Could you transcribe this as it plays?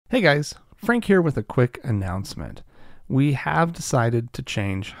Hey guys, Frank here with a quick announcement. We have decided to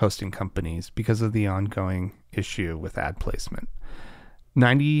change hosting companies because of the ongoing issue with ad placement.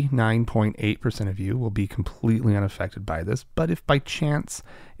 99.8% of you will be completely unaffected by this, but if by chance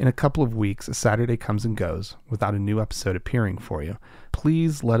in a couple of weeks a Saturday comes and goes without a new episode appearing for you,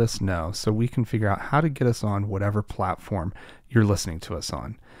 please let us know so we can figure out how to get us on whatever platform you're listening to us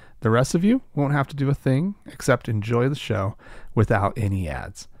on. The rest of you won't have to do a thing except enjoy the show without any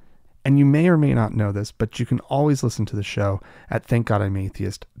ads. And you may or may not know this, but you can always listen to the show at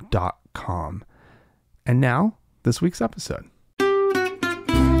thankgodimatheist.com. And now, this week's episode.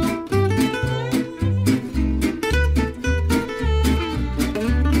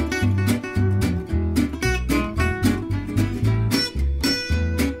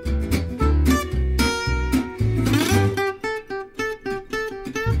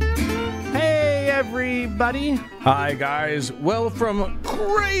 Everybody. Hi guys. Well, from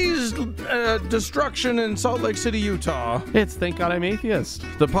crazed destruction in Salt Lake City, Utah, It's Thank God I'm Atheist.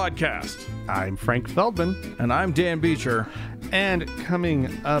 the podcast. I'm Frank Feldman. And I'm Dan Beecher. And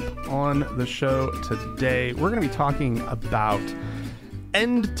coming up on the show today, we're going to be talking about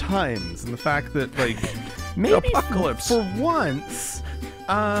end times and the fact that, like, maybe Apocalypse. for once,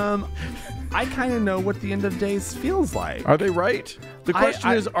 I kind of know what the end of days feels like. Are they right? The question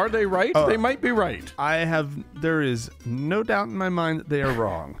is, are they right? They might be right. There is no doubt in my mind that they are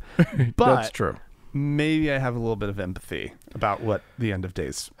wrong. But That's true. maybe I have a little bit of empathy about what the end of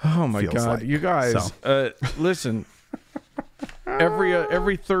days Oh my feels God. like. You guys, listen.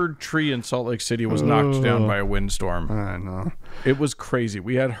 Every third tree in Salt Lake City was knocked down by a windstorm. I know. It was crazy.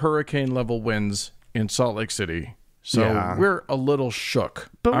 We had hurricane level winds in Salt Lake City. So Yeah. we're a little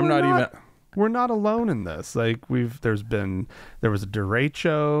shook. But I'm not even... We're not alone in this. Like there was a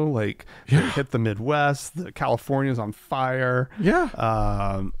derecho, like it hit the Midwest. California's on fire.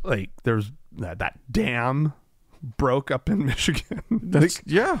 Yeah. Like there's that dam broke up in Michigan.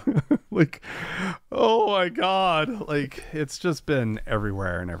 Yeah. Like, oh my God. Like it's just been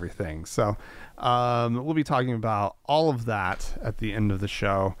everywhere and everything. So we'll be talking about all of that at the end of the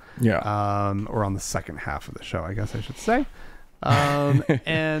show. Yeah. Or on the second half of the show, I guess I should say. And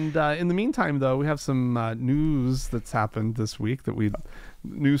in the meantime, though, we have some news that's happened this week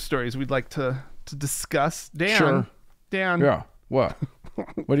news stories we'd like to discuss. Dan. Sure. Dan. Yeah. What?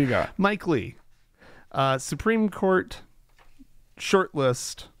 What do you got? Mike Lee. Supreme Court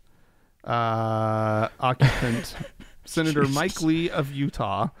shortlist occupant Senator Mike Lee of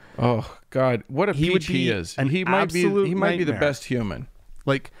Utah. Oh God, what a peach he is. An He might be the nightmare. best human.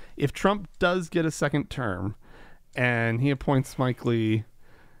 Like if Trump does get a second term and he appoints Mike Lee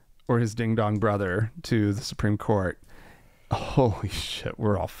or his ding-dong brother to the Supreme Court, holy shit,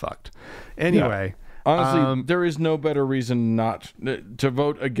 we're all fucked. Anyway. Yeah. Honestly, there is no better reason not to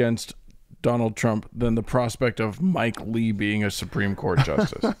vote against Donald Trump than the prospect of Mike Lee being a Supreme Court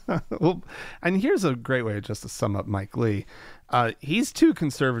justice. Well, and here's a great way just to sum up Mike Lee. He's too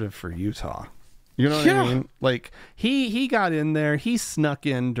conservative for Utah. You know what I mean? Like, he got in there. He snuck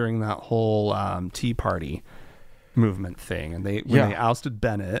in during that whole Tea Party movement thing, and when they ousted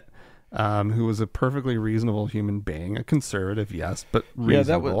Bennett, who was a perfectly reasonable human being, a conservative, yes, but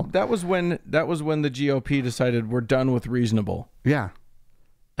reasonable. Yeah, that was when the GOP decided we're done with reasonable. Yeah,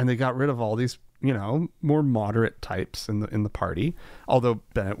 and they got rid of all these, more moderate types in the party. Although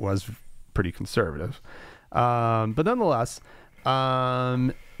Bennett was pretty conservative, but nonetheless,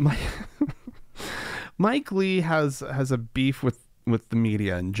 Mike Lee has a beef with the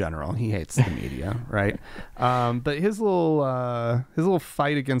media in general. He hates the media, right? But his little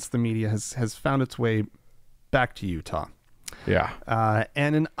fight against the media has found its way back to Utah. Yeah.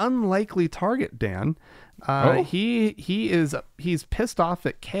 And an unlikely target, Dan. He's pissed off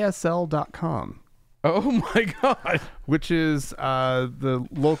at KSL.com. Oh my God. Which is the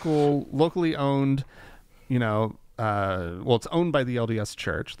locally owned, it's owned by the LDS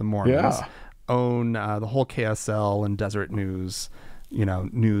Church, the Mormons. Yeah. Own the whole KSL and Desert News,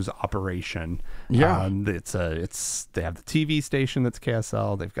 news operation. Yeah. They have the TV station that's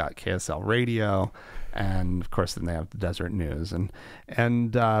KSL. They've got KSL Radio, and of course then they have the Desert News. But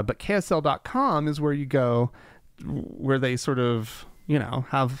KSL.com is where you go, where they sort of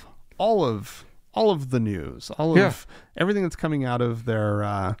have all of the news, of everything that's coming out of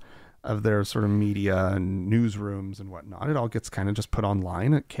their sort of media and newsrooms and whatnot. It all gets kind of just put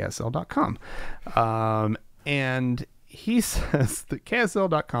online at KSL.com. And he says that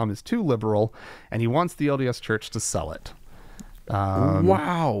KSL.com is too liberal and he wants the LDS Church to sell it.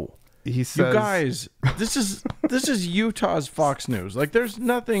 Wow. He says, you guys, this is Utah's Fox News. Like, there's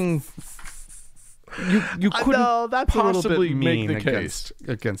nothing. you couldn't No, that's possibly a little bit make mean the case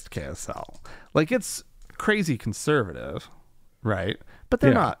against KSL. Like, it's crazy conservative, right? But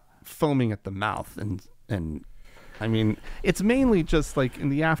they're not foaming at the mouth, and I mean, it's mainly just like in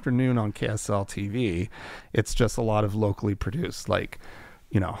the afternoon on KSL TV, it's just a lot of locally produced, like,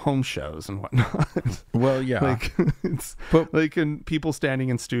 home shows and whatnot. Well, yeah. Like, it's like, and people standing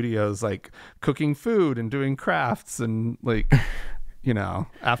in studios, like, cooking food and doing crafts, and like,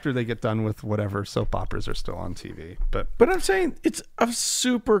 after they get done with whatever soap operas are still on TV. But I'm saying it's a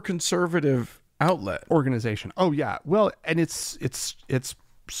super conservative outlet. Organization. Oh yeah. Well, and it's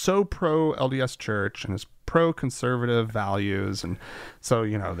so pro LDS Church, and it's pro conservative values, and so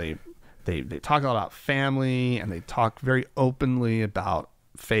they talk a lot about family, and they talk very openly about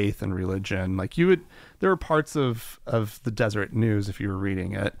faith and religion. Like, there are parts of the Deseret News, if you were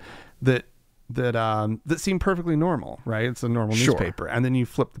reading it, that seem perfectly normal, right? It's a normal newspaper, and then you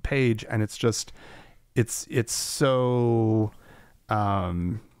flip the page, and it's just it's so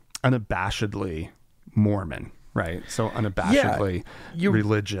unabashedly Mormon, right? So unabashedly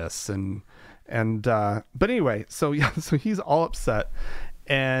religious, and but anyway, so he's all upset.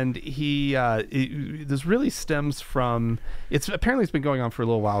 And this really stems from, apparently it's been going on for a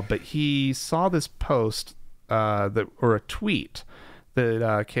little while, but he saw this post or a tweet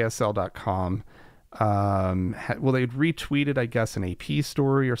that KSL.com, they'd retweeted, I guess, an AP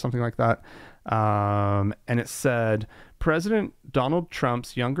story or something like that. And it said, President Donald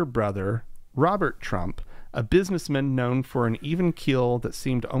Trump's younger brother, Robert Trump, a businessman known for an even keel that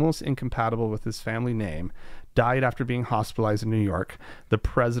seemed almost incompatible with his family name, died after being hospitalized in New York, the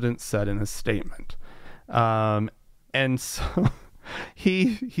president said in a statement. And so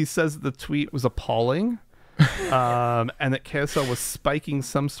he says that the tweet was appalling, and that KSL was spiking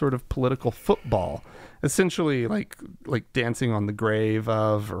some sort of political football, essentially like dancing on the grave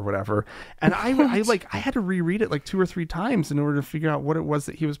of, or whatever. And I had to reread it like 2 or 3 times in order to figure out what it was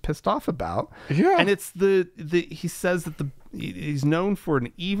that he was pissed off about. Yeah. And it's he says that he's known for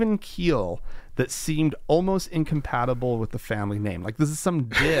an even keel that seemed almost incompatible with the family name. Like, this is some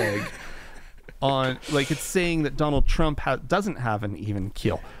dig on, like, it's saying that Donald Trump doesn't have an even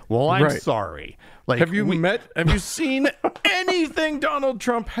keel. Well, I'm sorry. Like, have you seen anything Donald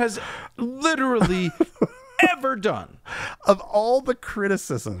Trump has literally ever done? Of all the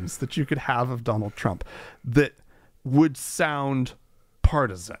criticisms that you could have of Donald Trump that would sound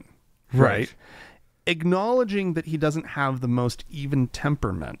partisan, right? Acknowledging that he doesn't have the most even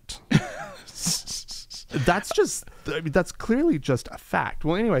temperament. That's clearly just a fact.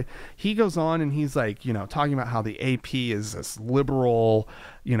 Well, anyway, he goes on and he's like, talking about how the AP is this liberal,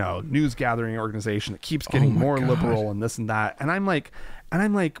 news gathering organization that keeps getting more liberal and this and that. And I'm like,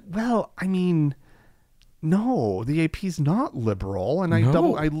 well, I mean, no, the AP's not liberal. And I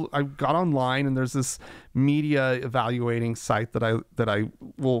got online, and there's this media evaluating site that I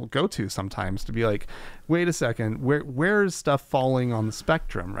will go to sometimes to be like, wait a second, where is stuff falling on the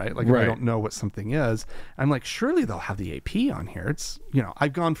spectrum, right? Like, if I don't know what something is, I'm like, surely they'll have the AP on here. It's,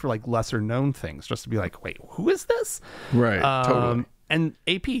 I've gone for like lesser known things just to be like, wait, who is this? Right. Totally. And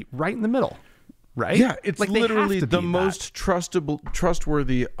AP right in the middle. Right? Yeah, it's like, literally the most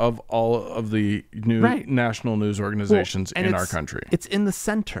trustworthy of all of the national news organizations in our country. It's in the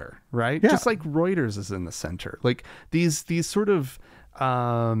center, right? Yeah. Just like Reuters is in the center. Like, these sort of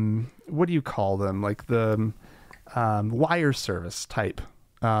what do you call them? Like the wire service type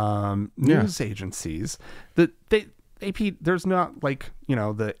news agencies that AP, there's not like,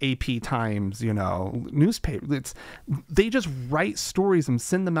 the AP Times, newspaper. They just write stories and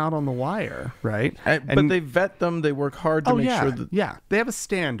send them out on the wire, right? But they vet them. They work hard to make sure that... Yeah, they have a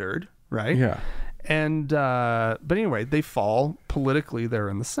standard, right? Yeah. And, but anyway, they fall politically. They're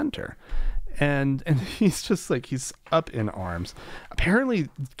in the center. And he's just like, he's up in arms. Apparently,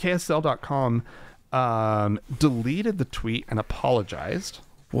 KSL.com deleted the tweet and apologized.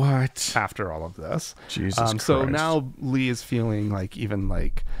 What? After all of this. Jesus Christ. So now Lee is feeling like even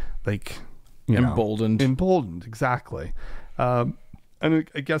like emboldened. Emboldened, exactly. And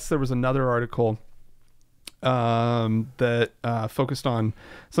I guess there was another article that focused on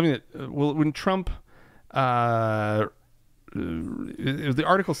something that, when Trump, the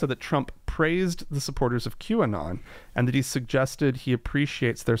article said that Trump praised the supporters of QAnon and that he suggested he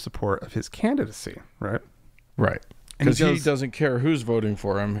appreciates their support of his candidacy, right? Right. Because he doesn't care who's voting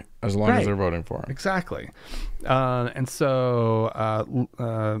for him as long as they're voting for him. Exactly. And so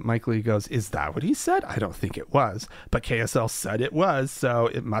Mike Lee goes, is that what he said? I don't think it was. But KSL said it was, so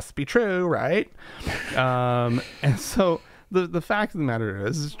it must be true, right? And so the fact of the matter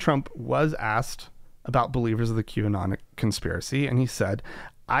is Trump was asked about believers of the QAnon conspiracy, and he said,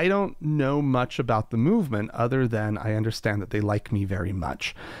 I don't know much about the movement other than I understand that they like me very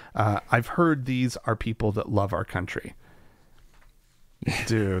much. I've heard these are people that love our country.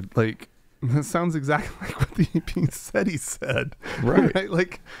 Dude, like, that sounds exactly like what the EP said he said. Right.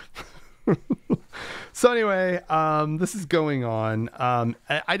 Like, so anyway, this is going on.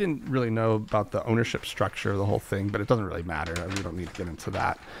 I didn't really know about the ownership structure of the whole thing, but it doesn't really matter. We don't need to get into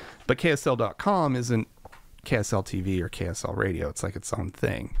that. But KSL.com isn't KSL TV or KSL Radio. It's like its own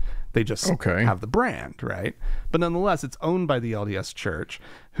thing. They just have the brand, right? But nonetheless, it's owned by the LDS Church,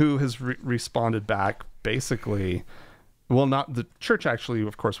 who has responded back basically. Well, not the church actually,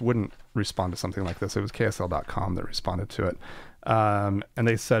 of course, wouldn't respond to something like this. It was KSL.com that responded to it. And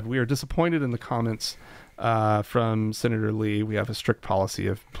they said, we are disappointed in the comments from Senator Lee. We have a strict policy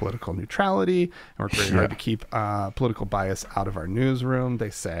of political neutrality, and we're very hard to keep political bias out of our newsroom. They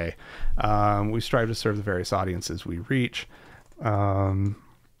say, we strive to serve the various audiences we reach.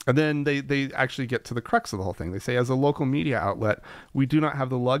 And then they actually get to the crux of the whole thing. They say, as a local media outlet, we do not have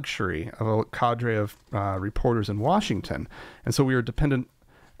the luxury of a cadre of reporters in Washington. And so we are dependent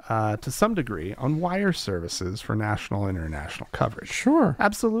to some degree on wire services for national and international coverage. Sure.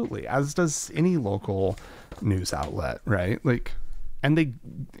 Absolutely. As does any local news outlet, right? Like, and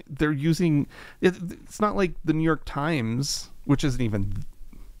they're using, it's not like the New York Times, which isn't even,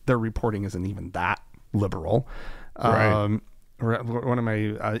 their reporting isn't even that liberal. Right. One of my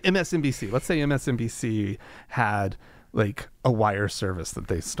MSNBC, let's say MSNBC had like a wire service that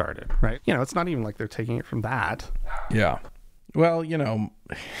they started, right? You know, it's not even like they're taking it from that. Yeah. Well, you know,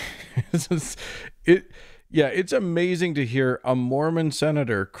 it's amazing to hear a Mormon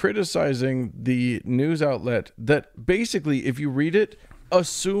senator criticizing the news outlet that basically, if you read it,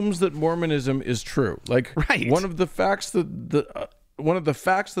 assumes that Mormonism is true. Like, one of the facts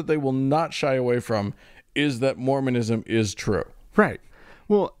that they will not shy away from is that Mormonism is true. Right.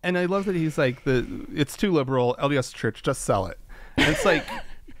 Well, and I love that he's like, it's too liberal, LDS Church, just sell it. And it's like,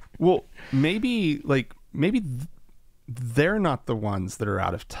 well, maybe they're not the ones that are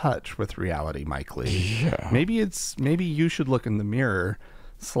out of touch with reality, Mike Lee. Yeah. Maybe you should look in the mirror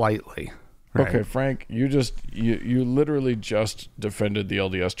slightly. Right? Okay, Frank, you literally just defended the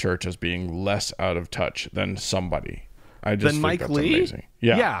LDS Church as being less out of touch than somebody. I just think Mike that's Lee? amazing.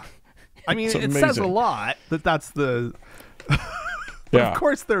 Yeah. I mean, it says a lot that's the... Of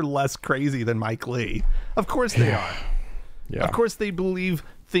course they're less crazy than Mike Lee. Of course they are. Yeah. Of course they believe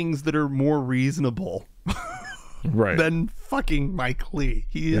things that are more reasonable than fucking Mike Lee.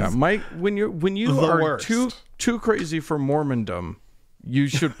 He is Mike, when you are worst. too crazy for Mormondom, you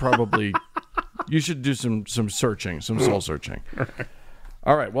should probably you should do some searching, some soul searching.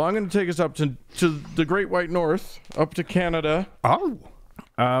 All right. Well, I'm going to take us up to the Great White North, up to Canada. Oh.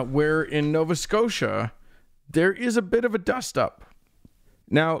 Where in Nova Scotia, there is a bit of a dust-up.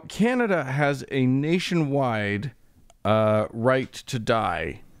 Now, Canada has a nationwide right to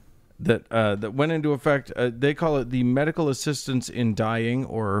die that went into effect. They call it the Medical Assistance in Dying,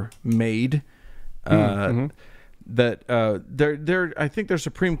 or MAID. That I think their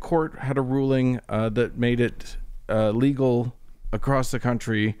Supreme Court had a ruling that made it legal across the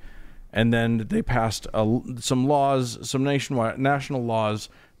country. And then they passed some laws, some national laws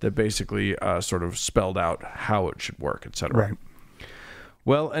that basically sort of spelled out how it should work, etc. Right.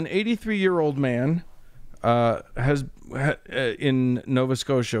 Well, an 83-year-old man in Nova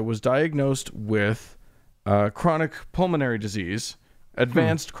Scotia was diagnosed with chronic pulmonary disease,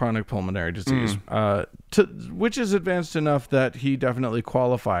 advanced chronic pulmonary disease, which is advanced enough that he definitely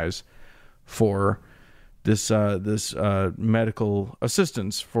qualifies for this medical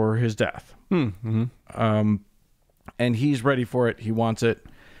assistance for his death. And he's ready for it. He wants it.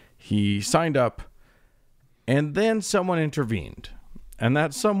 He signed up, and then someone intervened, and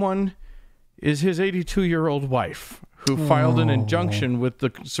that someone is his 82-year-old wife, who filed an injunction with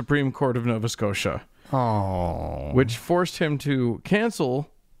the Supreme Court of Nova Scotia, which forced him to cancel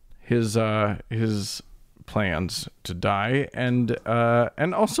his plans to die, and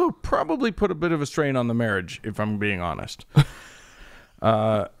also probably put a bit of a strain on the marriage, if I'm being honest.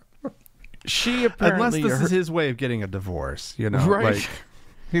 She apparently, unless this is his way of getting a divorce, you know, right? Like,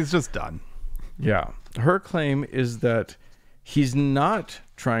 he's just done. Yeah, her claim is that he's not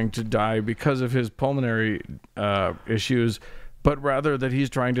trying to die because of his pulmonary issues, but rather that he's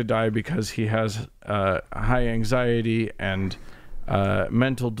trying to die because he has high anxiety and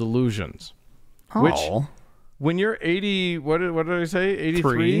mental delusions. Which, when you're 80, what did I say?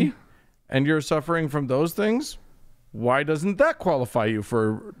 83, and you're suffering from those things, why doesn't that qualify you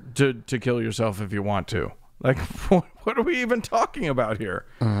to kill yourself if you want to? Like, what are we even talking about here?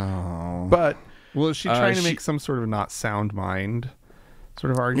 But well, is she trying to make some sort of not sound mind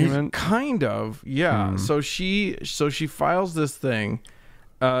sort of argument. Kind of, yeah. So she files this thing.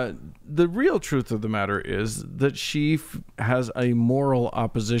 The real truth of the matter is that she has a moral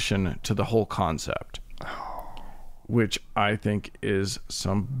opposition to the whole concept, which I think is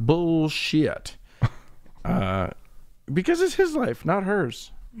some bullshit. Because it's his life, not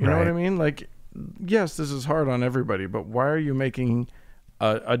hers. You know what I mean? Like, yes, this is hard on everybody, but why are you making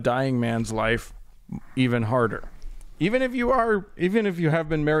a dying man's life even harder? Even if you have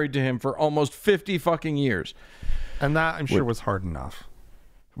been married to him for almost 50 fucking years. And that, I'm sure, was hard enough.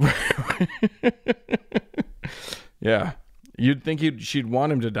 Yeah. You'd think she'd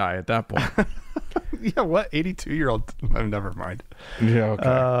want him to die at that point. Yeah, what? 82-year-old? Oh, never mind. Yeah, okay.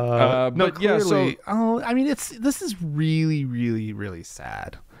 No, but clearly, yeah, I mean, this is really, really, really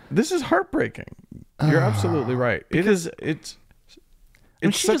sad. This is heartbreaking. You're absolutely right. It's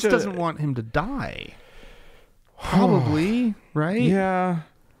she just doesn't want him to die. Probably, right? Yeah.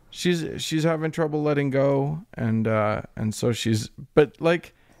 She's having trouble letting go, and so but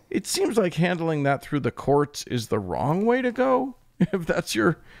like, it seems like handling that through the courts is the wrong way to go. If that's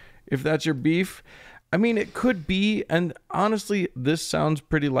your beef. I mean, it could be, and honestly, this sounds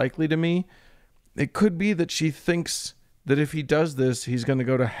pretty likely to me. It could be that she thinks that if he does this, he's going to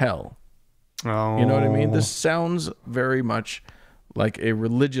go to hell. Oh. You know what I mean? This sounds very much like a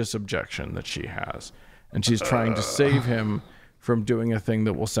religious objection that she has. And she's trying to save him from doing a thing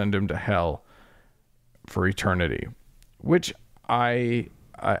that will send him to hell for eternity. Which I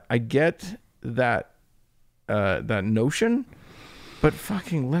get that notion, but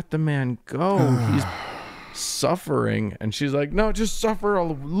fucking let the man go. He's suffering. And she's like, no, just suffer a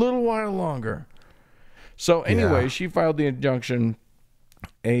little while longer. So anyway, she filed the injunction.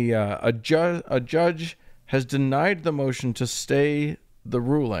 A judge has denied the motion to stay the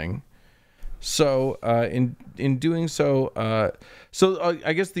ruling. So in doing so,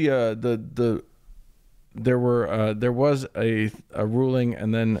 I guess there was a ruling,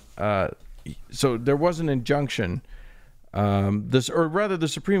 and then so there was an injunction. The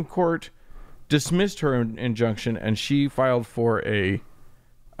Supreme Court dismissed her injunction, and she filed for an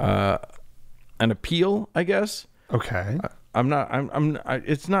appeal, I guess. Okay.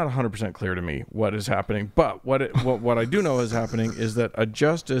 It's not 100% clear to me what is happening, but what I do know is happening is that a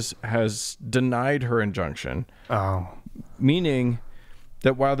justice has denied her injunction. Oh. Meaning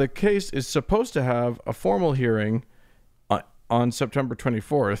that while the case is supposed to have a formal hearing on September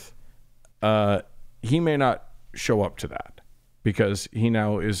 24th, he may not show up to that because he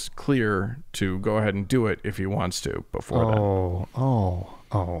now is clear to go ahead and do it if he wants to before then.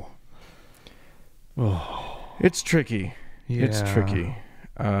 Oh. It's tricky. Yeah. It's tricky.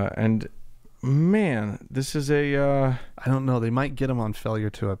 And man, this is I don't know. They might get him on failure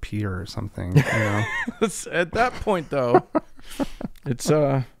to appear or something. You know? At that point, though, it's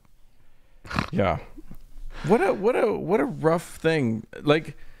yeah. What a rough thing.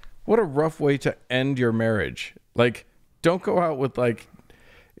 Like, what a rough way to end your marriage. Like, don't go out with, like,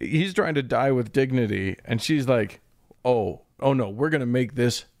 he's trying to die with dignity, and she's like, oh no, we're gonna make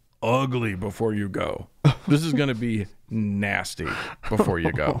this ugly before you go. This is gonna be nasty before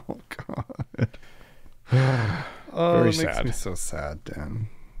you go. Oh God. Very it sad. makes me so sad, Dan.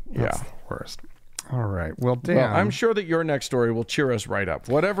 That's Yeah. the worst. All right. Well, Dan. Well, I'm sure that your next story will cheer us right up.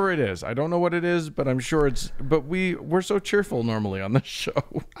 Whatever it is. I don't know what it is, but I'm sure but we're so cheerful normally on this show.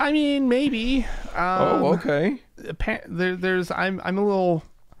 I mean, maybe. Okay. I'm a little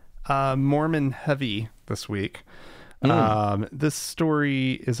Mormon heavy this week. This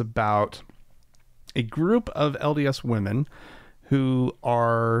story is about a group of LDS women who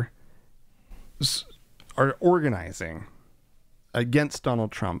are organizing against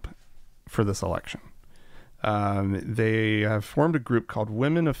Donald Trump for this election. They have formed a group called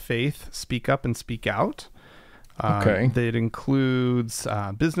Women of Faith Speak Up and Speak Out. Okay. That includes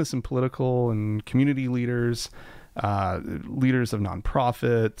business and political and community leaders, leaders of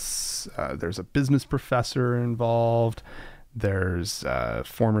nonprofits. There's a business professor involved. There's a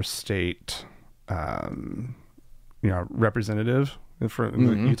former state representative from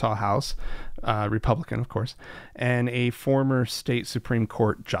the Utah House, Republican, of course, and a former state Supreme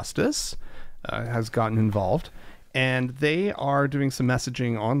Court justice has gotten involved. And they are doing some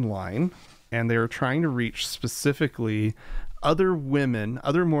messaging online, and they're trying to reach specifically other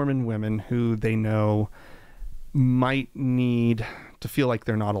Mormon women who they know might need to feel like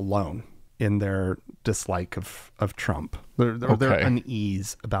they're not alone in their dislike of Trump, their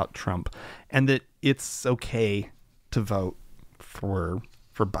unease about Trump, and that it's okay to vote for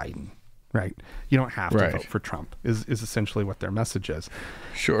Biden, right? You don't have to vote for Trump is essentially what their message is.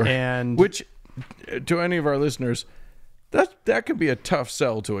 Sure. And which, to any of our listeners, That could be a tough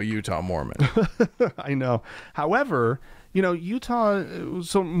sell to a Utah Mormon. I know. However, Utah,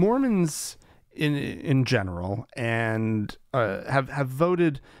 so Mormons in general and have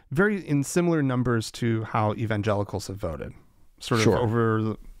voted very in similar numbers to how evangelicals have voted, sort of over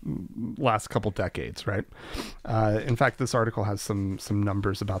the last couple decades, right? In fact, this article has some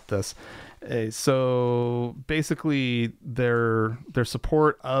numbers about this. So basically, their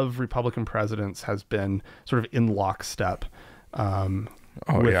support of Republican presidents has been sort of in lockstep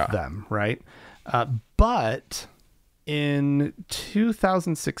with them, right? But in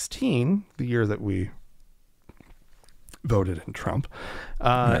 2016, the year that we voted in Trump,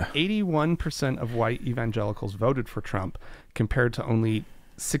 81% of white evangelicals voted for Trump, compared to only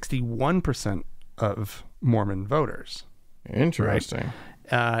 61% of Mormon voters. Interesting.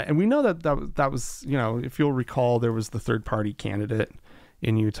 Right? And we know that was, if you'll recall, there was the third party candidate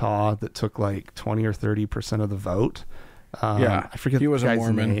in Utah that took like 20 or 30% of the vote. I forget he was the guy's a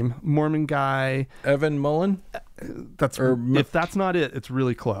Mormon name. Mormon guy. Evan Mullen? If that's not it, it's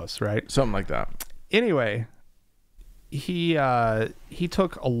really close, right? Something like that. Anyway, he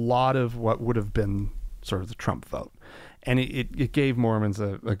took a lot of what would have been sort of the Trump vote, and it gave Mormons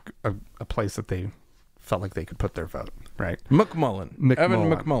a place that they felt like they could put their vote, right? Evan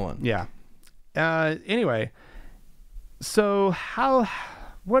McMullen. Yeah. Anyway, so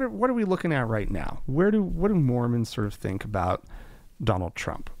what are we looking at right now? What do Mormons sort of think about Donald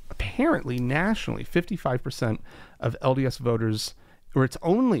Trump? Apparently, nationally, 55% of LDS voters, or it's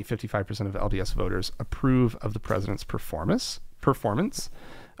only 55% of LDS voters, approve of the president's performance,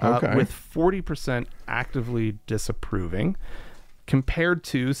 with 40% actively disapproving, compared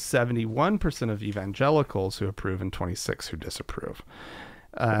to 71% of evangelicals who approve and 26% who disapprove.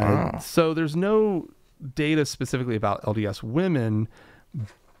 So there's no data specifically about LDS women,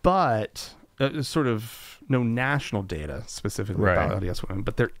 but sort of no national data specifically about LDS women,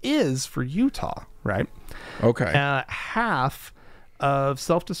 but there is for Utah, right? Okay. Half of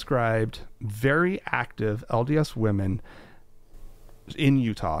self-described very active LDS women in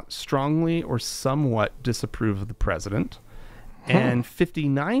Utah strongly or somewhat disapprove of the president, and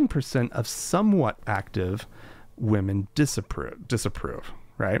 59% of somewhat active women disapprove,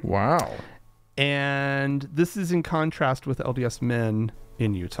 right? Wow. And this is in contrast with LDS men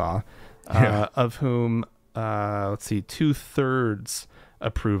in Utah, of whom, 2/3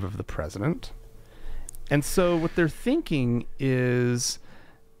 approve of the president. And so what they're thinking is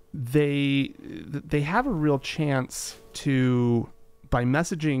they have a real chance to, by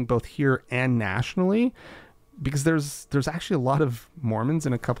messaging both here and nationally, because there's actually a lot of Mormons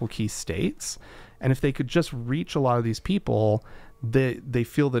in a couple key states, and if they could just reach a lot of these people, they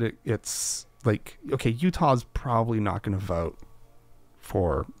feel that it's like, okay, Utah's probably not going to vote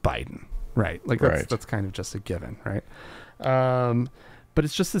for Biden, right? Like that's kind of just a given, right? But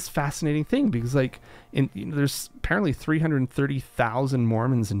it's just this fascinating thing because there's apparently 330,000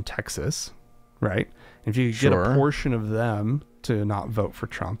 Mormons in Texas, right? If you could get a portion of them to not vote for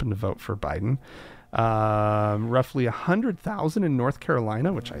Trump and to vote for Biden, roughly 100,000 in North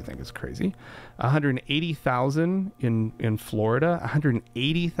Carolina, which I think is crazy, 180,000 in Florida,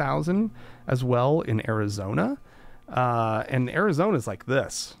 180,000 as well in Arizona. And Arizona is like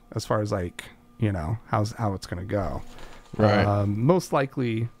this as far as how it's going to go. Right. Most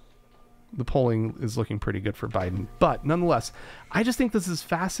likely the polling is looking pretty good for Biden, but nonetheless, I just think this is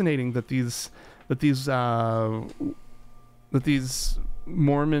fascinating that these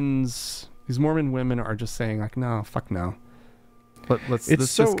Mormon women are just saying like, no, fuck no. This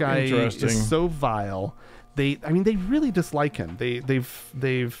guy is so vile. They really dislike him.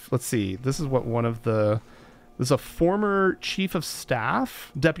 They've let's see. This is a former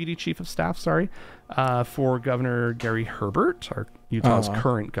deputy chief of staff, for Governor Gary Herbert, our Utah's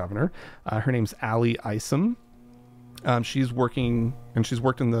current governor. Her name's Allie Isom. She's worked in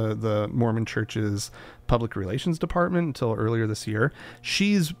the Mormon Church's public relations department until earlier this year.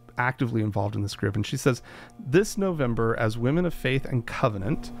 She's actively involved in this group, and she says, this November, as women of faith and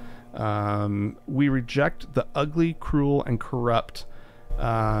covenant, we reject the ugly, cruel, and corrupt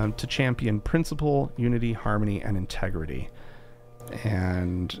to champion principle, unity, harmony, and integrity.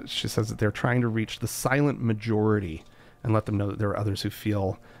 And she says that they're trying to reach the silent majority and let them know that there are others who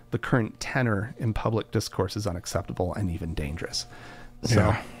feel the current tenor in public discourse is unacceptable and even dangerous.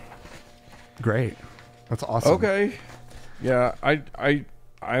 So, great. That's awesome. Okay. Yeah,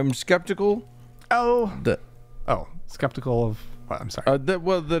 I'm skeptical. Skeptical of what? I'm sorry.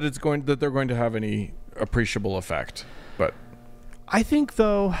 That they're going to have any appreciable effect, but I think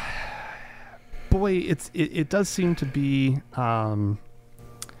though, boy, it does seem to be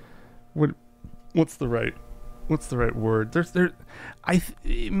what's the right what's the right word?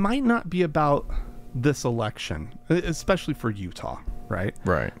 It might not be about this election, especially for Utah, right?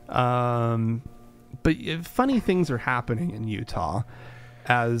 Right. But funny things are happening in Utah.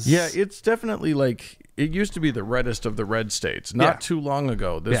 It's definitely like it used to be the reddest of the red states. Not too long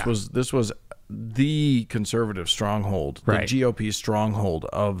ago, this was the conservative stronghold, the GOP stronghold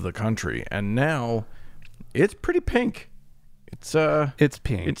of the country, and now it's pretty pink. It's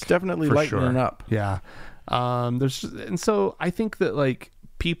pink. It's definitely lightening up. Yeah. So I think that like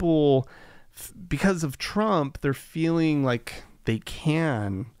people, because of Trump, they're feeling like they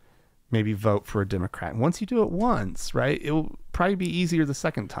can maybe vote for a Democrat. And once you do it once, right, it will probably be easier the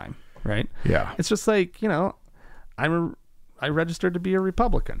second time, right? Yeah. It's just like, I registered to be a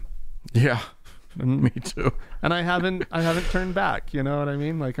Republican. Yeah. Me too. And I haven't turned back. You know what I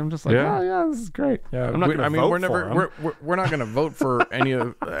mean? Like I'm just like, oh yeah, this is great. Yeah, I'm not going to vote we're not going to vote for any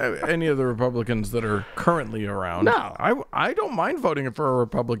of the Republicans that are currently around. No, I don't mind voting for a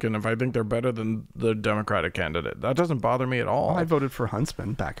Republican if I think they're better than the Democratic candidate. That doesn't bother me at all. Well, I voted for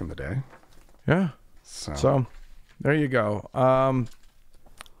Huntsman back in the day. Yeah. So there you go.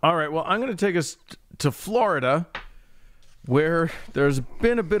 All right. Well, I'm going to take us to Florida, where there's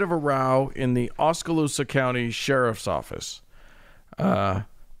been a bit of a row in the Oskaloosa County Sheriff's Office.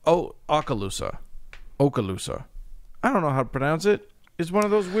 Okaloosa. I don't know how to pronounce it. It's one of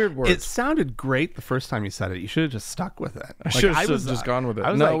those weird words. It sounded great the first time you said it. You should have just stuck with it. I should have just gone with it.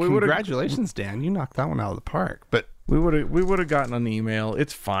 I was congratulations, Dan. You knocked that one out of the park. But we would have gotten an email.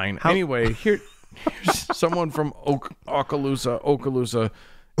 It's fine. Anyway, here's someone from Okaloosa.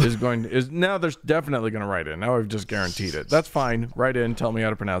 Now there's definitely going to write in. Now I've just guaranteed it. That's fine. Write in. Tell me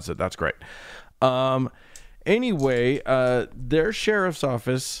how to pronounce it. That's great. Anyway, their sheriff's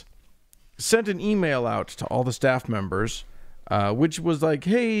office sent an email out to all the staff members, which was like,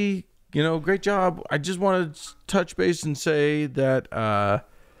 hey, great job. I just want to touch base and say that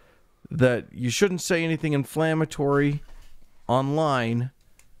that you shouldn't say anything inflammatory online,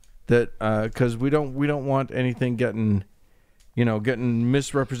 that because we don't want anything getting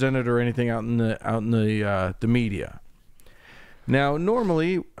misrepresented or anything out in the media. Now,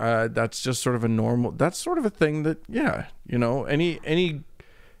 normally, that's just sort of that's sort of a thing that, any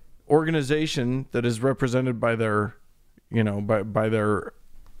organization that is represented by their, by their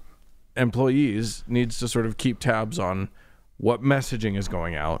employees needs to sort of keep tabs on what messaging is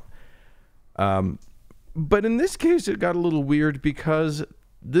going out. But in this case, it got a little weird because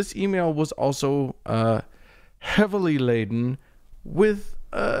this email was also heavily laden with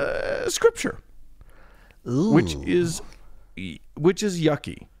scripture, which is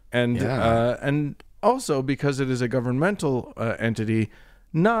yucky, and also because it is a governmental entity,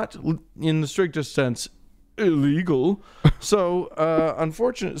 not in the strictest sense illegal. So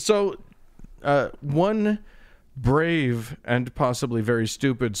unfortunate. So one brave and possibly very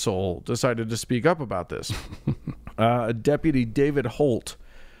stupid soul decided to speak up about this. Deputy David Holt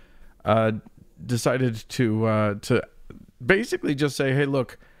decided to basically just say, hey,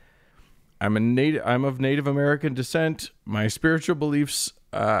 look, I'm of Native American descent. My spiritual beliefs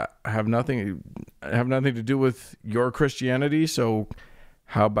have nothing to do with your Christianity. So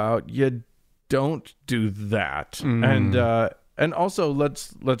how about you don't do that? And also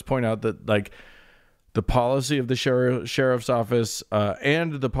let's point out that like the policy of the sheriff's office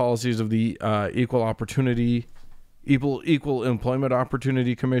and the policies of the Equal Employment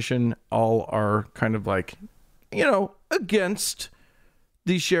Opportunity Commission all are kind of like, against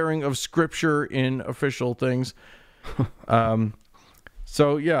the sharing of scripture in official things.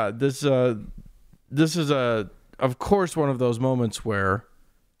 So yeah, this is of course one of those moments where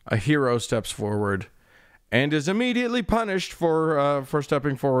a hero steps forward and is immediately punished for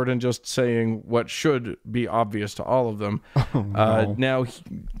stepping forward and just saying what should be obvious to all of them. Oh, no. Now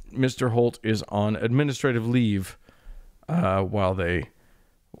Mr. Holt is on administrative leave while they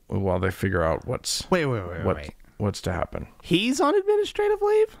figure out what's to happen. He's on administrative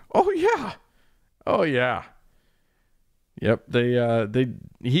leave? Oh yeah. Yep.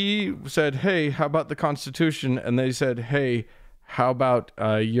 He said, hey, how about the Constitution? And they said, hey, how about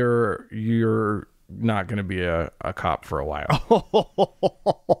you're not going to be a cop for a while.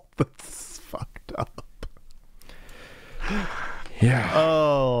 Oh, that's fucked up. Yeah.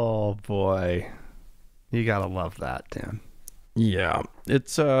 Oh boy. You gotta love that, Dan. Yeah.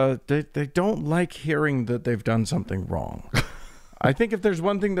 It's they don't like hearing that they've done something wrong. I think if there's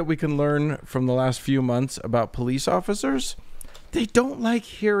one thing that we can learn from the last few months about police officers, they don't like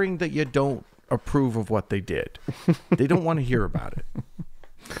hearing that you don't approve of what they did. They don't want to hear about it.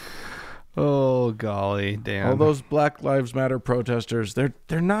 Oh golly, Dan. All those Black Lives Matter protesters,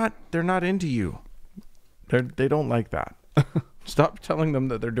 they're not into you. They don't like that. Stop telling them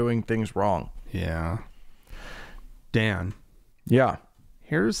that they're doing things wrong. Yeah. Dan. Yeah.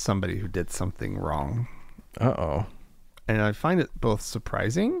 Here's somebody who did something wrong. Uh-oh. And I find it both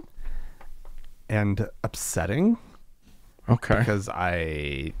surprising and upsetting. Okay. Because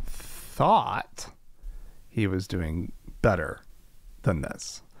I thought he was doing better than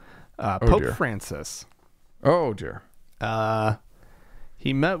this. Pope dear. Francis. Oh, dear.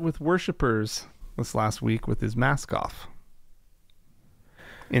 He met with worshipers this last week with his mask off.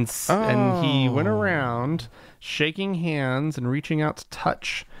 And he went around shaking hands and reaching out to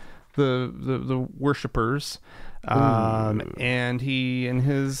touch the worshipers. And he, in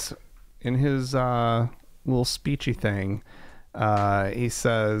his little speechy thing, he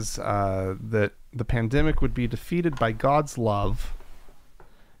says that the pandemic would be defeated by God's love,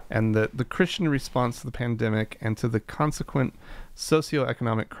 and that the Christian response to the pandemic and to the consequent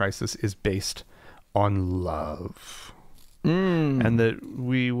socioeconomic crisis is based on love. And that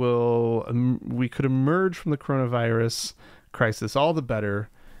we could emerge from the coronavirus crisis all the better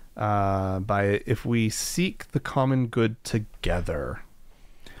if we seek the common good together.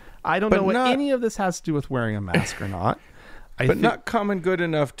 I don't know what any of this has to do with wearing a mask or not. Not common good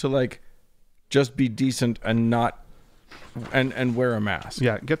enough to like just be decent and not and wear a mask.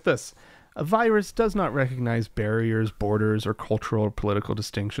 Yeah, get this. A virus does not recognize barriers, borders, or cultural or political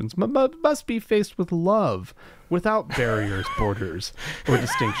distinctions, but must be faced with love without barriers, borders, or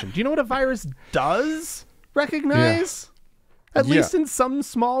distinction. Do you know what a virus does recognize? At least in some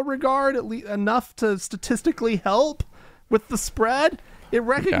small regard, at least enough to statistically help with the spread? It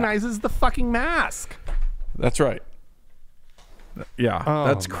recognizes the fucking mask. That's right. Yeah,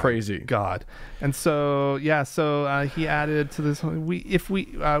 that's crazy. God. And so, he added to this,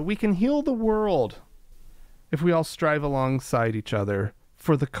 we can heal the world if we all strive alongside each other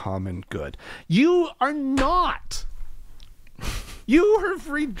for the common good. You are not. You have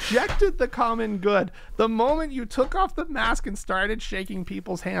rejected the common good the moment you took off the mask and started shaking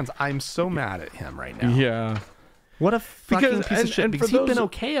people's hands. I'm so mad at him right now. Yeah. What a fucking piece of shit. Because he's been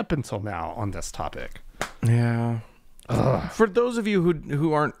okay up until now on this topic. Yeah. For those of you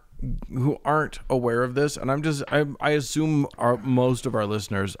who aren't aware of this, and I assume most of our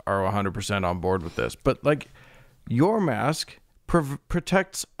listeners are 100% on board with this, but like your mask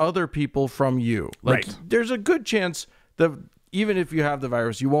protects other people from you. Like there's a good chance that even if you have the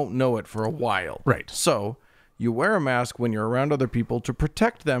virus, you won't know it for a while. Right. So you wear a mask when you're around other people to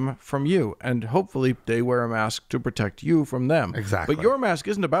protect them from you, and hopefully they wear a mask to protect you from them. Exactly. But your mask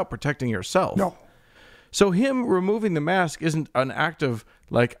isn't about protecting yourself. No. So him removing the mask isn't an act of,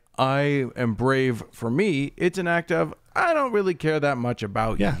 like, I am brave for me. It's an act of, I don't really care that much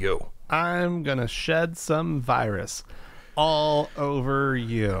about you. I'm going to shed some virus all over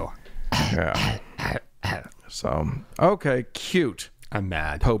you. Yeah. So, okay, cute. I'm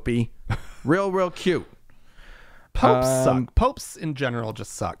mad. Popey. Real cute. Popes suck. Popes in general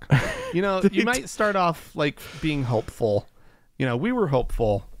just suck. You know, you might start off, like, being hopeful. You know, we were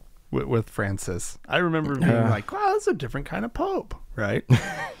hopeful with Francis. I remember being like, wow, that's a different kind of pope, right?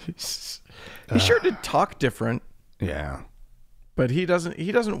 He sure did talk different. Yeah. But he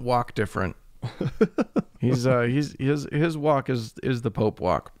doesn't walk different. His walk is the pope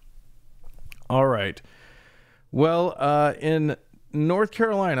walk. All right. Well, in North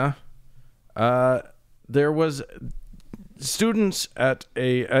Carolina, there was students at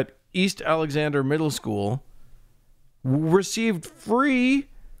East Alexander Middle School received free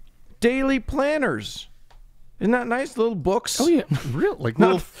daily planners. Isn't that nice? Little books. Oh yeah, real like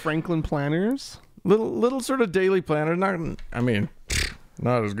little Franklin planners. Little sort of daily planner.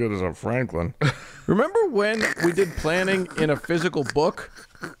 Not as good as a Franklin. Remember when we did planning in a physical book?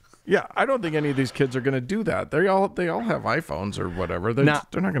 Yeah, I don't think any of these kids are going to do that. They all have iPhones or whatever. They're not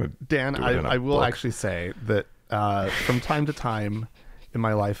going to. Dan, I will actually say that from time to time in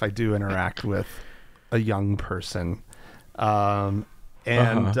my life, I do interact with a young person, I'm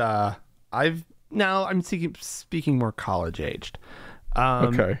speaking more college aged.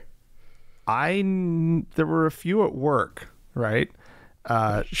 Okay. There were a few at work, right?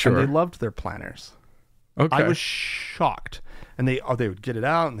 Sure. And they loved their planners. Okay. I was shocked. And they would get it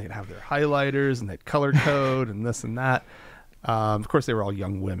out and they'd have their highlighters and they'd color code and this and that. Of course, they were all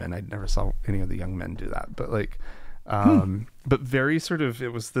young women. I never saw any of the young men do that. But like, but very sort of,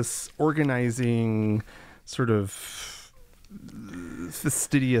 it was this organizing sort of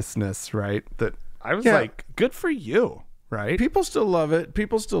fastidiousness, right? That I was like, good for you, right? People still love it.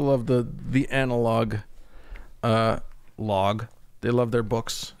 People still love the analog log. They love their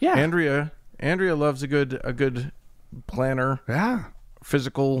books. Yeah. Andrea loves a good planner. Yeah.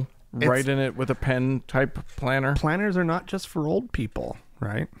 Physical write in it with a pen type planner. Planners are not just for old people,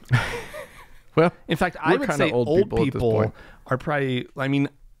 right? Well, in fact, I would say old people are probably, I mean,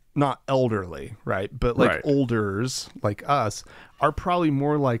 not elderly, right? But like olders like us are probably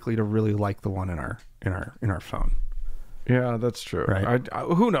more likely to really like the one in our phone. Yeah, that's true. Right.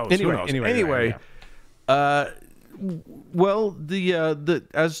 Who knows? Anyway, well, the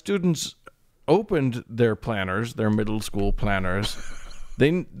as students opened their planners, their middle school planners,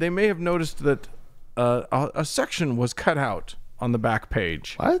 they may have noticed that a section was cut out on the back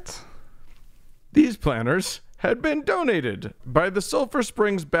page. What? These planners had been donated by the Sulphur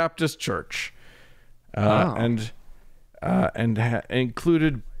Springs Baptist Church, and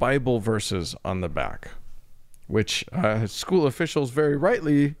included Bible verses on the back, which school officials very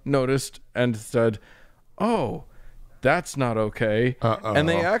rightly noticed and said, "Oh, that's not okay." And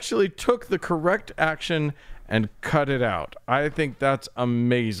they actually took the correct action and cut it out. I think that's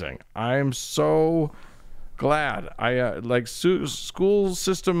amazing. I'm so glad. I like school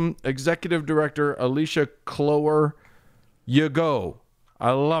system executive director Alicia Clower. You go.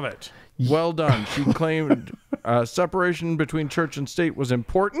 I love it. Well done. She claimed separation between church and state was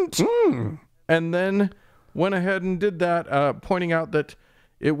important, and then went ahead and did that, pointing out that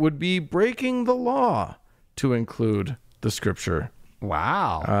it would be breaking the law to include the scripture.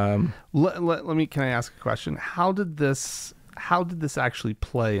 Wow. Can I ask a question? How did this actually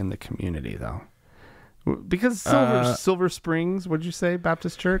play in the community, though? Because Silver Springs, what did you say,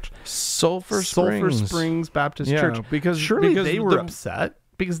 Baptist Church? Sulphur Springs Baptist Church. Because they were upset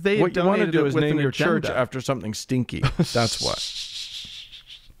because they what you want to do is name your church agenda. after something stinky. That's what.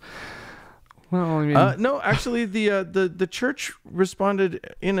 Well, I mean, no, actually, the church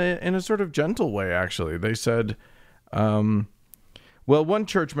responded in a sort of gentle way. Actually, they said, well, one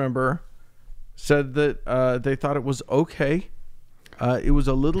church member said that they thought it was okay. It was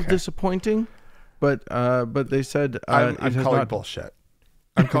a little disappointing. But they said I'm calling bullshit.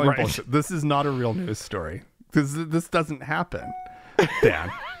 I'm calling bullshit. This is not a real news story. This doesn't happen,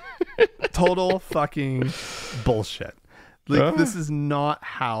 Dan. Total fucking bullshit. Like this is not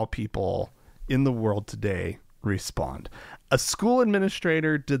how people in the world today respond. A school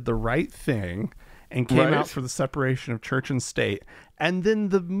administrator did the right thing and came out for the separation of church and state, and then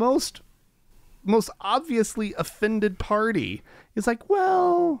the most obviously offended party is like,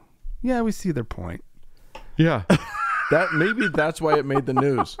 well, yeah, we see their point. Yeah. Maybe that's why it made the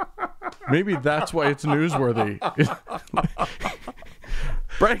news. Maybe that's why it's newsworthy.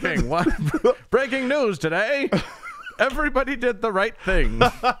 Breaking news today. Everybody did the right thing.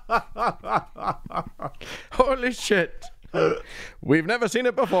 Holy shit. We've never seen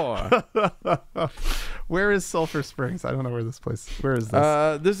it before. Where is Sulphur Springs? I don't know where this place. Where is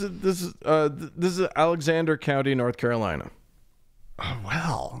this? This is Alexander County, North Carolina. Oh,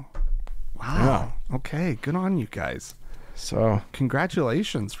 well. Wow. Yeah. Okay. Good on you guys. So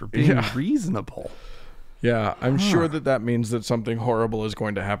congratulations for being reasonable. Yeah, I'm sure that means that something horrible is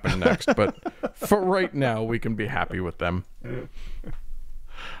going to happen next, but for right now, we can be happy with them.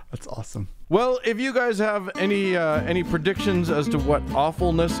 That's awesome. Well, if you guys have any predictions as to what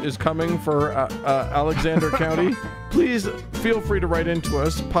awfulness is coming for Alexander County, please feel free to write into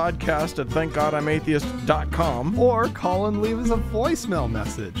us, podcast@thankgodimatheist.com. Or call and leave us a voicemail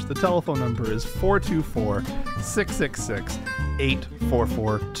message. The telephone number is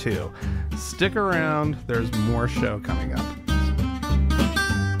 424-666-8442. Stick around. There's more show coming up.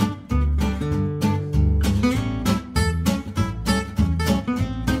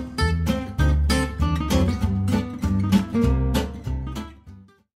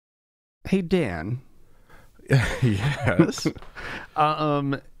 Hey, Dan. Yes.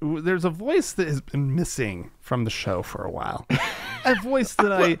 There's a voice that has been missing from the show for a while. A voice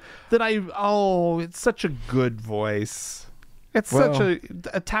that it's such a good voice. It's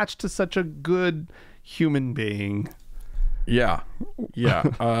attached to such a good human being. Yeah.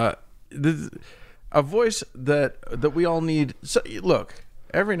 Yeah. A voice that we all need. So look,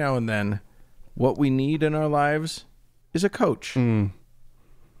 every now and then, what we need in our lives is a coach.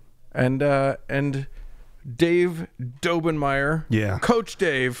 And Dave Dobenmeyer, Coach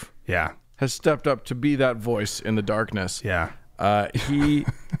Dave, has stepped up to be that voice in the darkness. Yeah. He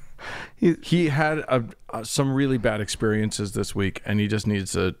had some really bad experiences this week, and he just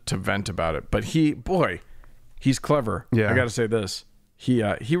needs to vent about it. But he's clever. Yeah. I got to say this. He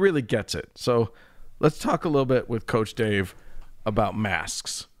really gets it. So let's talk a little bit with Coach Dave about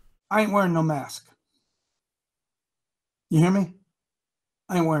masks. I ain't wearing no mask. You hear me?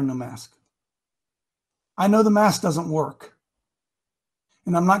 I ain't wearing no mask. I know the mask doesn't work.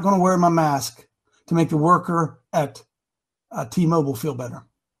 And I'm not going to wear my mask to make the worker at T-Mobile feel better.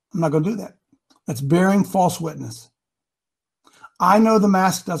 I'm not going to do that. That's bearing false witness. I know the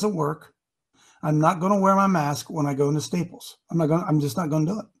mask doesn't work. I'm not going to wear my mask when I go into Staples. I'm just not going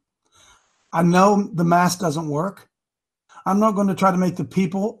to do it. I know the mask doesn't work. I'm not going to try to make the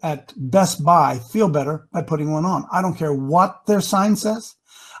people at Best Buy feel better by putting one on. I don't care what their sign says.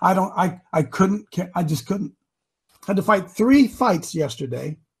 I just couldn't. I had to fight 3 fights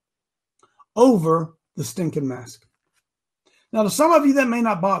yesterday over the stinking mask. Now, to some of you, that may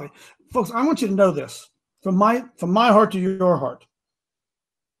not bother. Folks, I want you to know this from my heart to your heart.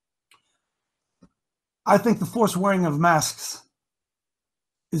 I think the forced wearing of masks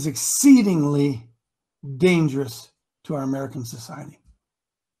is exceedingly dangerous to our American society.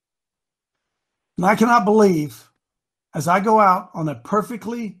 And I cannot believe, as I go out on a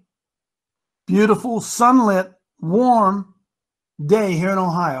perfectly beautiful, sunlit, warm day here in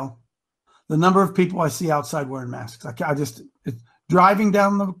Ohio, the number of people I see outside wearing masks. It's driving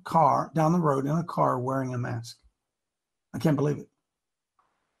down the road in a car wearing a mask. I can't believe it.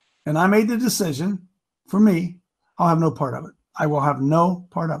 And I made the decision, for me, I'll have no part of it. I will have no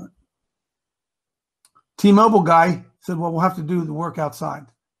part of it. T-Mobile guy said, well, we'll have to do the work outside.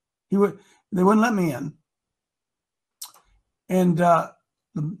 They wouldn't let me in. And the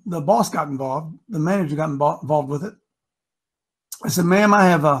boss got involved. The manager got involved with it. I said, ma'am, I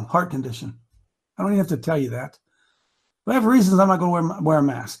have a heart condition. I don't even have to tell you that. But I have reasons I'm not going to wear a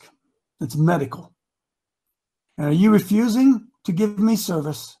mask. It's medical. And are you refusing to give me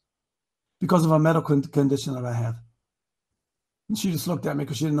service because of a medical condition that I have? And she just looked at me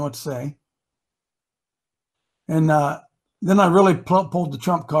because she didn't know what to say. And then I really pulled the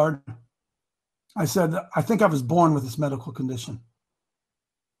trump card. I said, I think I was born with this medical condition.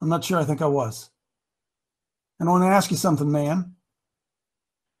 I'm not sure. I think I was. And I want to ask you something, ma'am.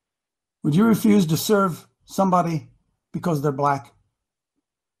 Would you refuse to serve somebody because they're black? Of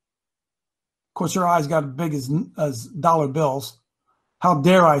course, her eyes got as big as dollar bills. How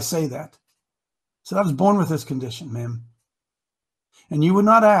dare I say that? So I was born with this condition, ma'am. And you would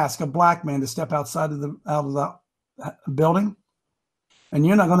not ask a black man to step outside of the building, and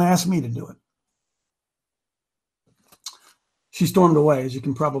you're not going to ask me to do it. She stormed away, as you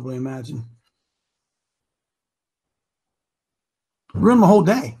can probably imagine. Ruined my whole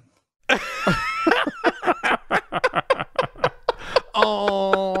day.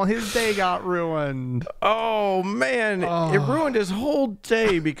 Oh, his day got ruined. Oh man, it ruined his whole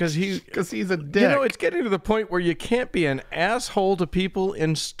day because he's a dick. You know, it's getting to the point where you can't be an asshole to people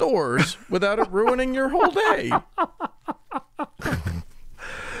in stores without it ruining your whole day.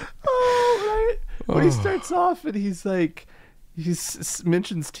 Oh, right. When he starts off and he's like, he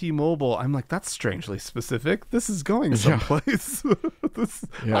mentions T-Mobile. I'm like, that's strangely specific. This is going someplace.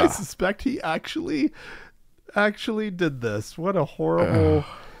 I suspect he actually did this. What a horrible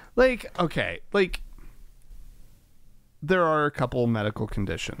there are a couple medical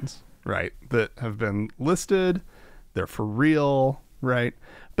conditions, right, that have been listed. They're for real, right?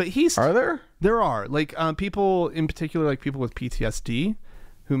 But are there are people in particular, like people with PTSD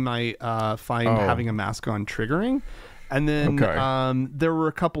who might find having a mask on triggering. And then there were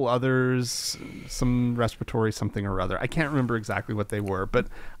a couple others, some respiratory something or other. I can't remember exactly what they were, but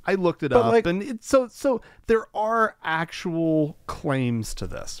I looked it up. And so there are actual claims to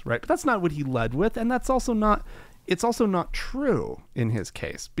this, right? But that's not what he led with, and it's also not true in his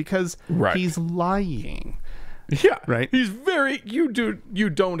case because he's lying. Yeah, right. He's you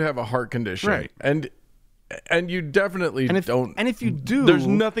don't have a heart condition, right? And you definitely don't. And if you do, there's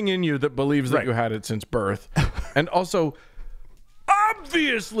nothing in you that believes that you had it since birth. And also,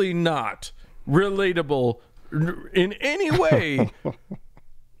 obviously not relatable in any way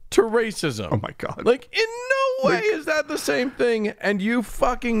to racism. Oh my God. Like, in no way is that the same thing, and you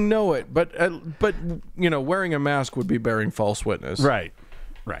fucking know it. But you know, wearing a mask would be bearing false witness. Right.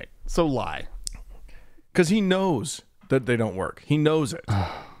 So lie. Because he knows that they don't work. He knows it.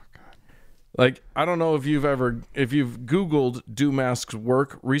 Like, I don't know if you've Googled do masks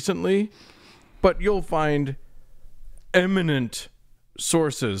work recently, but you'll find eminent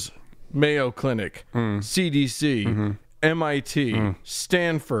sources, Mayo Clinic, CDC, MIT,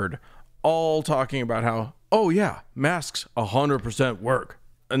 Stanford, all talking about how, oh yeah, masks 100% work.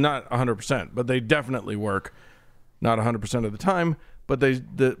 Not 100%, but they definitely work. Not 100% of the time, but they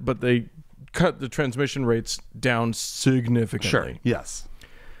cut the transmission rates down significantly. Sure. Yes.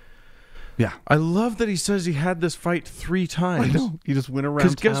 Yeah. I love that he says he had this fight 3 times. I know. He just went around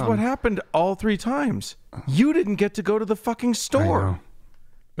Because guess what happened all 3 times? You didn't get to go to the fucking store.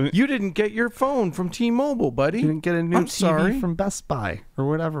 You didn't get your phone from T-Mobile, buddy. You didn't get a new I'm TV sorry. from Best Buy or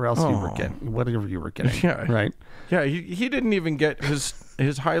whatever else you were getting. Whatever you were getting. Yeah. Right? Yeah, he didn't even get his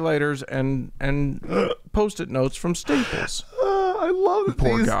highlighters and Post-it notes from Staples. I love it.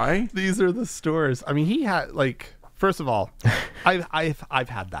 Poor guy. These are the stores. I mean, he had, like, first of all, I've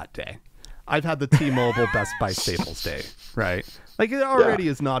had that day. I've had the T-Mobile Best Buy Staples day, right? Like, it already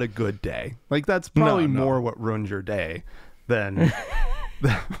is not a good day. Like, that's probably more what ruins your day than,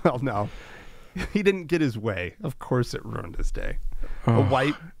 well, no. He didn't get his way. Of course it ruined his day. A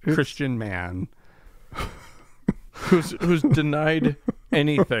white Christian man who's denied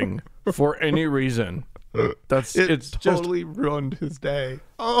anything for any reason. It's totally ruined his day.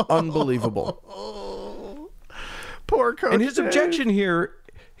 Oh, unbelievable. Poor Coach. And his objection here,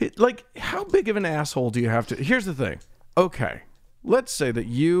 like, how big of an asshole do you have to? Here's the thing. Okay, let's say that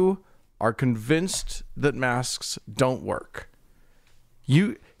you are convinced that masks don't work.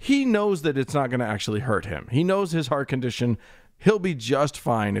 He knows that it's not going to actually hurt him. He knows his heart condition. He'll be just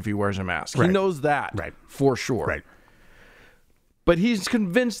fine if he wears a mask. Right. He knows that for sure. Right. But he's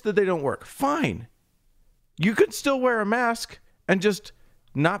convinced that they don't work. Fine. You could still wear a mask and just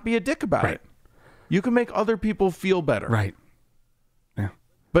not be a dick about it. You can make other people feel better. Right. Yeah.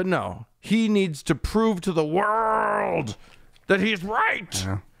 But no, he needs to prove to the world that he's right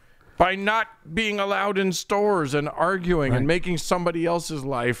by not being allowed in stores and arguing and making somebody else's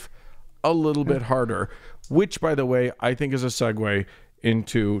life a little bit harder, which, by the way, I think is a segue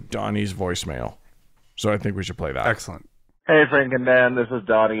into Donnie's voicemail. So I think we should play that. Excellent. Hey, Frank and Dan, this is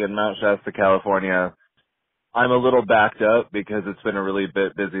Donnie in Mount Shasta, California. I'm a little backed up because it's been a really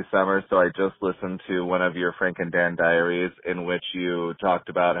busy summer, so I just listened to one of your Frank and Dan diaries in which you talked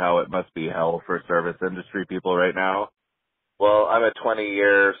about how it must be hell for service industry people right now. Well, I'm a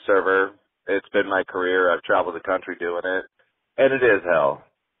 20-year server. It's been my career. I've traveled the country doing it, and it is hell.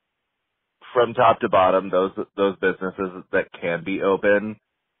 From top to bottom, those businesses that can be open,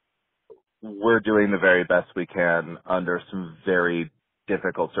 we're doing the very best we can under some very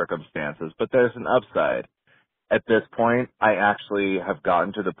difficult circumstances, but there's an upside. At this point, I actually have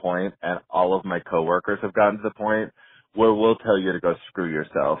gotten to the point, and all of my coworkers have gotten to the point, where we'll tell you to go screw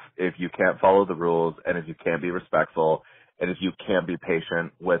yourself if you can't follow the rules and if you can't be respectful and if you can't be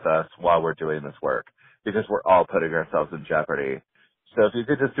patient with us while we're doing this work, because we're all putting ourselves in jeopardy. So if you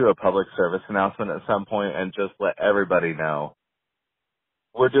could just do a public service announcement at some point and just let everybody know,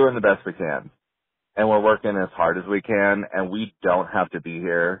 we're doing the best we can, and we're working as hard as we can, and we don't have to be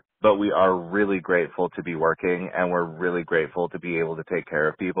here, but we are really grateful to be working, and we're really grateful to be able to take care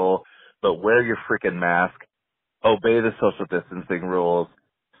of people. But wear your freaking mask, obey the social distancing rules,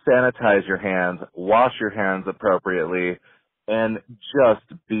 sanitize your hands, wash your hands appropriately, and just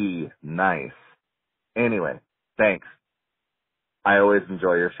be nice. Anyway, thanks. I always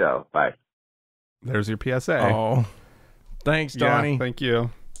enjoy your show. Bye. There's your PSA. Oh, thanks, Donnie. Yeah, thank you.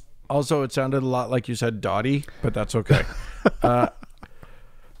 Also, it sounded a lot like you said Dottie, but that's okay.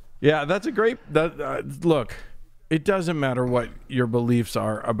 Yeah, that's a great... look, it doesn't matter what your beliefs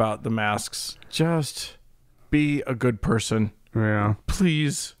are about the masks. Just be a good person. Yeah.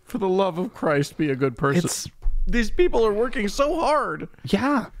 Please, for the love of Christ, be a good person. These people are working so hard.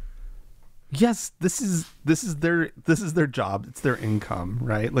 Yeah. Yes, this is their job. It's their income,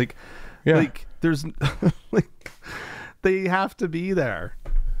 right? Like, there's like they have to be there,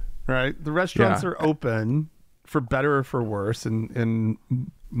 right? The restaurants are open for better or for worse in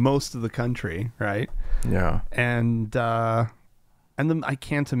most of the country, right? Yeah. And I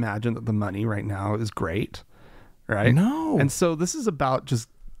can't imagine that the money right now is great, right? No. And so this is about just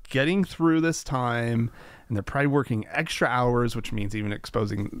getting through this time, and they're probably working extra hours, which means even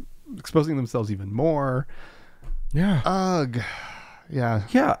exposing themselves even more. Yeah. Ugh. Yeah.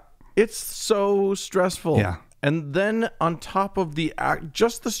 Yeah. It's so stressful. Yeah. And then on top of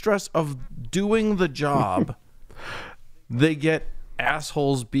just the stress of doing the job, they get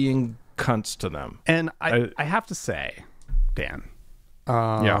assholes being cunts to them. And I have to say, Dan,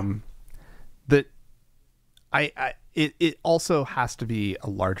 that it also has to be a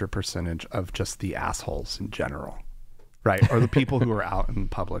larger percentage of just the assholes in general, right? Or the people who are out in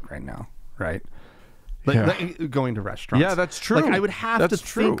public right now, right? Like going to restaurants. Yeah, that's true. Like I would have to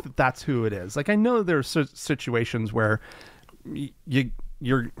think that that's who it is. Like I know there are situations where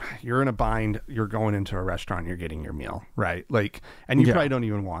you're in a bind, you're going into a restaurant, you're getting your meal, right? Like, and you probably don't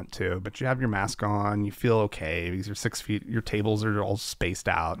even want to, but you have your mask on, you feel okay because you're 6 feet, your tables are all spaced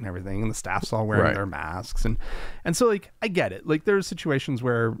out and everything, and the staff's all wearing their masks, and so like I get it. Like there's situations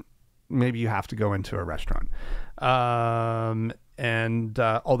where maybe you have to go into a restaurant, and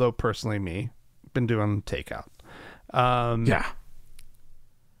although personally been doing takeout,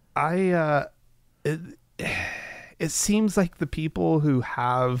 It seems like the people who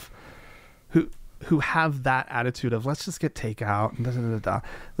have that attitude of let's just get takeout and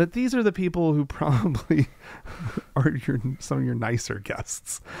that these are the people who probably are some of your nicer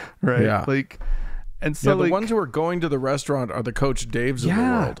guests, right? Yeah. Like, and so the ones who are going to the restaurant are the Coach Daves of the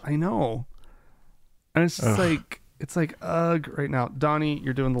world. I know. And it's just right now, Donnie,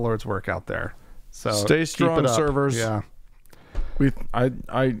 you're doing the Lord's work out there. So stay strong, servers. Yeah.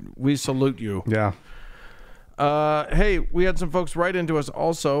 We salute you. Yeah. Hey, we had some folks write into us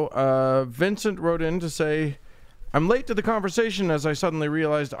also. Vincent wrote in to say, I'm late to the conversation as I suddenly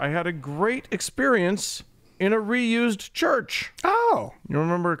realized I had a great experience in a reused church. Oh. You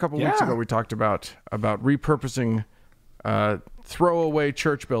remember a couple weeks ago we talked about repurposing throwaway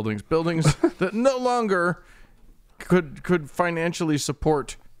church buildings that no longer could financially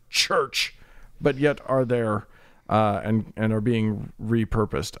support church, but yet are there and are being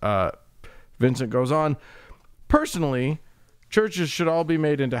repurposed. Vincent goes on, personally, churches should all be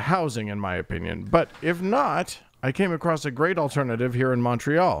made into housing, in my opinion. But if not, I came across a great alternative here in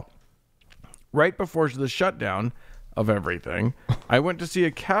Montreal. Right before the shutdown of everything, I went to see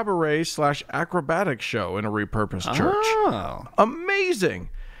a cabaret/acrobatic show in a repurposed church. Oh. Amazing.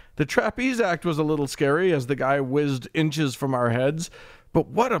 The trapeze act was a little scary as the guy whizzed inches from our heads, but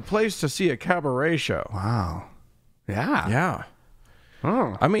what a place to see a cabaret show. Wow. Yeah. Yeah.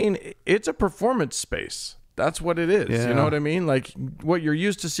 Oh. I mean, it's a performance space. That's what it is. Yeah. You know what I mean? Like what you're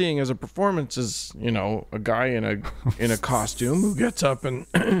used to seeing as a performance is, a guy in a costume who gets up and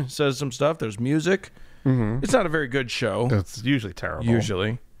says some stuff. There's music. Mm-hmm. It's not a very good show. It's usually terrible.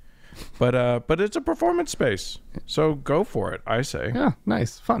 Usually. But it's a performance space. So go for it, I say. Yeah,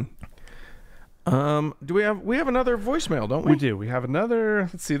 nice. Fun. Do we have another voicemail, don't we? We do. We have another.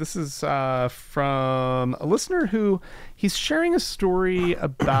 Let's see. This is from a listener who he's sharing a story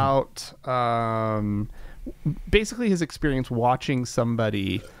about basically his experience watching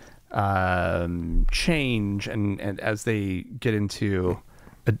somebody change and as they get into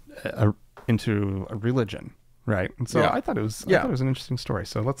a religion, right? And so I thought it was an interesting story.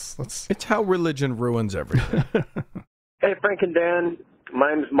 So let's. It's how religion ruins everything. Hey, Frank and Dan.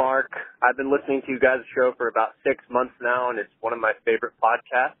 My name's Mark. I've been listening to you guys' show for about 6 months now, and it's one of my favorite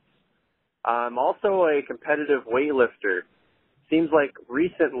podcasts. I'm also a competitive weightlifter. Seems like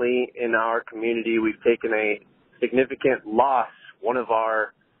recently in our community we've taken a significant loss. One of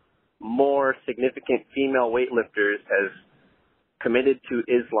our more significant female weightlifters has committed to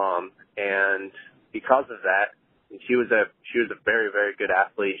Islam, and because of that, and she was a very, very good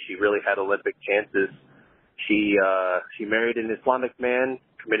athlete. She really had Olympic chances. She married an Islamic man,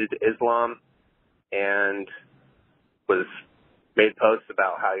 committed to Islam, and was made posts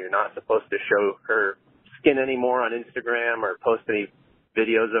about how you're not supposed to show her skin anymore on Instagram or post any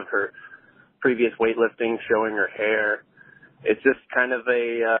videos of her previous weightlifting showing her hair. It's just kind of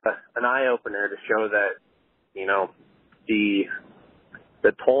an eye-opener to show that,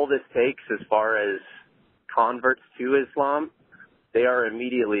 the toll this takes as far as converts to Islam, they are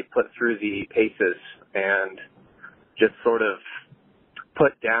immediately put through the paces and just sort of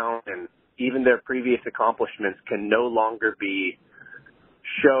put down, and even their previous accomplishments can no longer be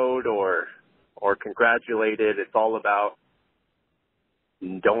showed or congratulated. It's all about,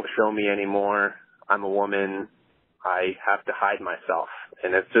 don't show me anymore. I'm a woman. I have to hide myself.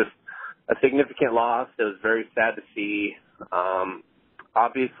 And it's just a significant loss. It was very sad to see.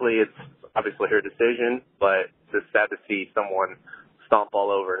 It's obviously her decision, but it's just sad to see someone stomp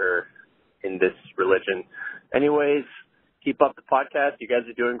all over her in this religion. Anyways, keep up the podcast. You guys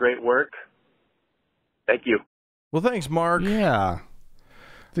are doing great work. Thank you. Well, thanks, Mark. Yeah.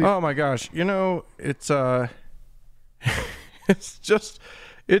 Oh my gosh. It's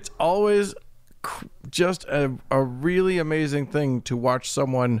it's always just a really amazing thing to watch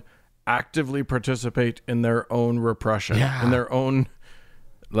someone actively participate in their own repression, in their own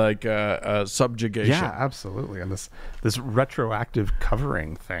subjugation. Yeah, absolutely. And this retroactive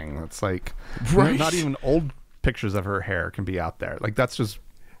covering thing. It's like Right. not even old pictures of her hair can be out there. Like that's just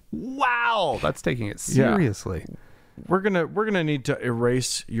wow. That's taking it seriously. We're gonna need to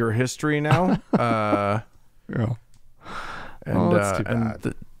erase your history now. Yeah. And that's too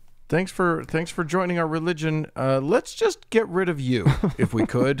bad. thanks for joining our religion. Let's just get rid of you if we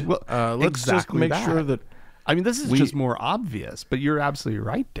could. Well, let's just make sure that. I mean, this is just more obvious, but you're absolutely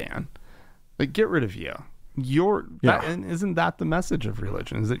right, Dan. Like, get rid of you. And isn't that the message of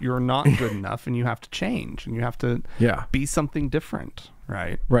religion? Is that you're not good enough, and you have to change, and you have to be something different,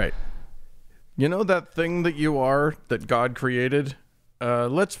 right? Right. You know that thing that you are that God created?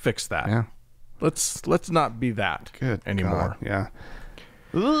 Let's fix that. Yeah. Let's not be that Good anymore. God, yeah.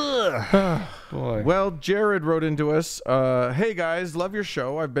 Ugh. Boy. Well, Jared wrote into us, hey guys, love your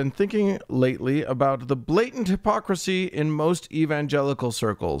show. I've been thinking lately about the blatant hypocrisy in most evangelical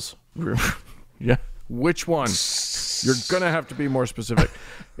circles. Yeah. Which one? You're going to have to be more specific,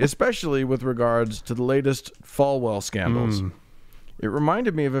 especially with regards to the latest Falwell scandals. It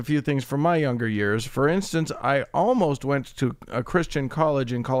reminded me of a few things from my younger years. For instance, I almost went to a Christian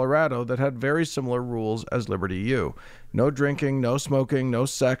college in Colorado that had very similar rules as Liberty U. No drinking, no smoking, no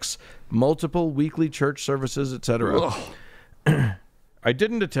sex, multiple weekly church services, etc. I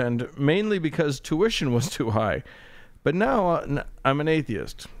didn't attend, mainly because tuition was too high. But now I'm an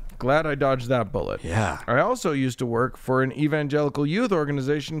atheist. Glad I dodged that bullet. Yeah. I also used to work for an evangelical youth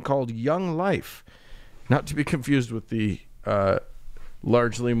organization called Young Life. Not to be confused with the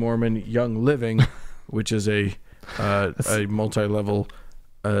largely Mormon Young Living, which is a multi-level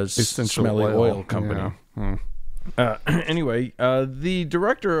smelly oil company. Yeah. Anyway, the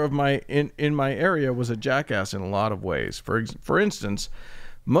director of in my area was a jackass in a lot of ways. For instance,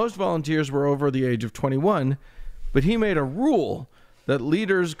 most volunteers were over the age of 21, but he made a rule that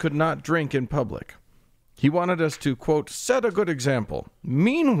leaders could not drink in public. He wanted us to, quote, set a good example.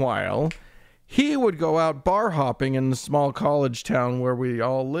 Meanwhile, he would go out bar hopping in the small college town where we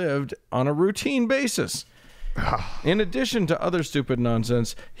all lived on a routine basis. In addition to other stupid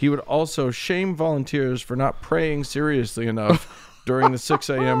nonsense, he would also shame volunteers for not praying seriously enough during the 6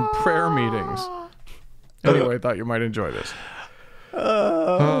 a.m. prayer meetings. Anyway, I thought you might enjoy this.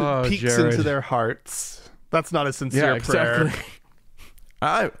 Peeks Jared. into their hearts. That's not a sincere prayer. Exactly.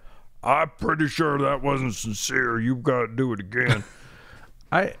 I'm pretty sure that wasn't sincere. You've got to do it again.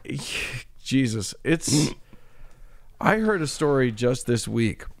 Jesus, I heard a story just this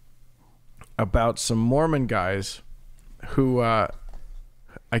week about some Mormon guys who I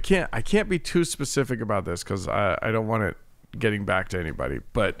can't be too specific about this because I don't want it getting back to anybody,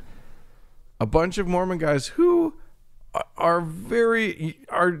 but a bunch of Mormon guys who are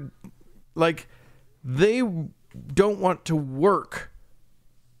like, they don't want to work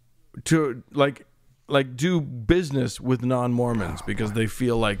to like do business with non-Mormons because they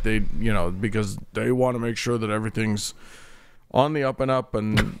feel like because they want to make sure that everything's on the up and up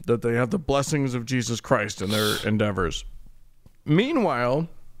and that they have the blessings of Jesus Christ in their endeavors. Meanwhile,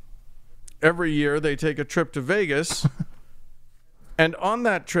 every year they take a trip to Vegas and on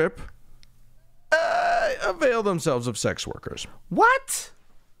that trip avail themselves of sex workers. What?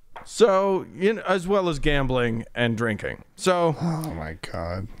 So, as well as gambling and drinking. So, Oh my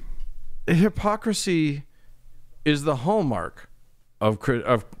God. hypocrisy is the hallmark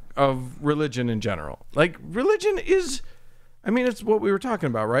of religion in general. Like, religion is, it's what we were talking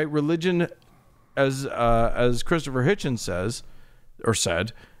about, right? Religion, as Christopher Hitchens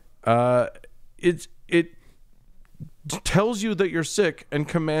said, it tells you that you're sick and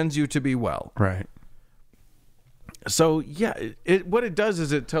commands you to be well. Right. So yeah, what it does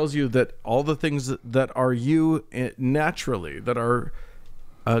is it tells you that all the things that are you naturally, that are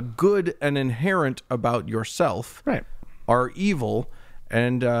good and inherent about yourself, Right, are evil,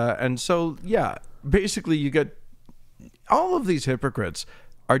 and so yeah, basically you get all of these hypocrites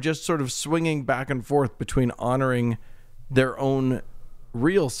are just sort of swinging back and forth between honoring their own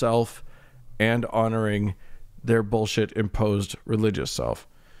real self and honoring their bullshit imposed religious self.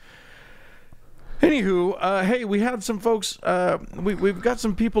 Anywho, hey, we had some folks. We've got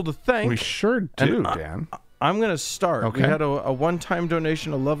some people to thank. we sure do, And Dan. I'm going to start. Okay. We had a one-time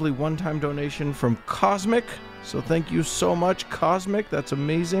donation, a lovely one-time donation from Cosmic. So thank you so much, Cosmic. That's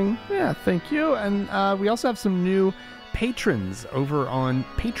amazing. Yeah, thank you. And we also have some new patrons over on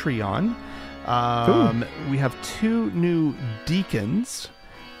Patreon. We have 2 new deacons,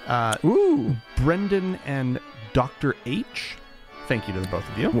 Brendan and Dr. H. Thank you to the both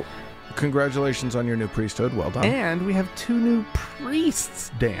of you. Well, congratulations on your new priesthood. Well done. And we have 2 new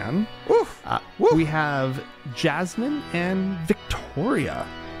priests, Dan. Woof. We have Jasmine and Victoria.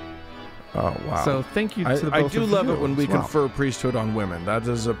 Oh, wow. So thank you to the both of you. I do love it when we as well. confer priesthood on women. That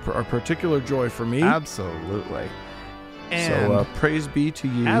is a particular joy for me. Absolutely. And So praise be to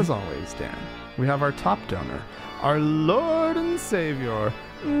you. as always, Dan, we have our top donor, our Lord and Savior,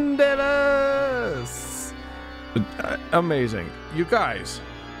 Davis. Amazing. You guys,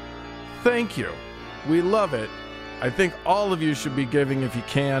 thank you. We love it. I think all of you should be giving if you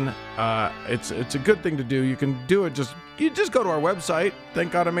can. It's a good thing to do. You can do it. You just go to our website,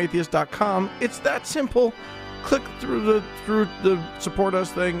 thankgodimatheist.com. It's that simple. Click through the support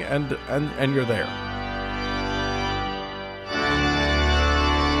us thing and you're there.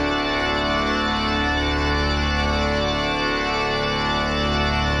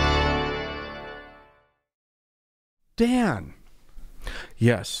 Dan,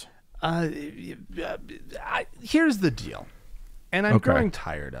 Yes. Here's the deal, and I'm growing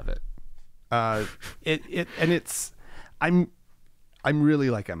tired of it. I'm really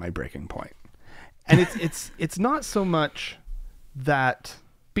like at my breaking point, and it's not so much that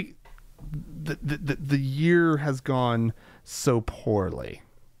the year has gone so poorly,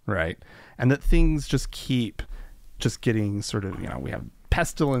 right? And that things just keep just getting sort of, we have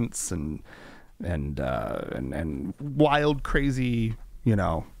pestilence and wild, crazy,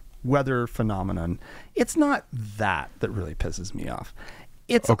 weather phenomenon. It's not that really pisses me off.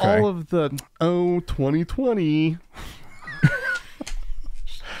 It's all of the 2020.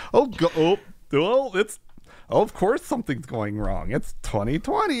 Of course something's going wrong. It's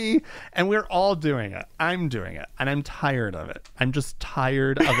 2020, and we're all doing it. I'm doing it, and I'm tired of it. I'm just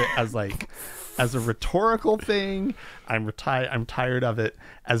tired of it as a rhetorical thing. I'm tired of it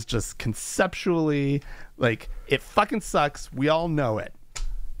as just conceptually, like, it fucking sucks. We all know it,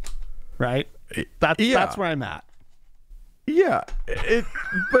 right? That's where I'm at. Yeah,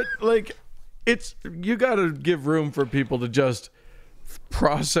 but like, you got to give room for people to just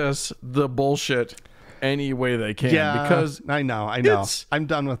process the bullshit any way they can. Yeah, because I know. I'm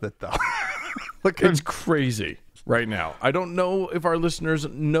done with it though. It's crazy right now. I don't know if our listeners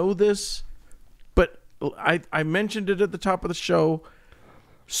know this, but I mentioned it at the top of the show.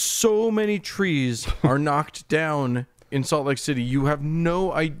 So many trees are knocked down in Salt Lake City. You have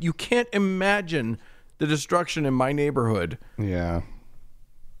you can't imagine the destruction in my neighborhood. Yeah.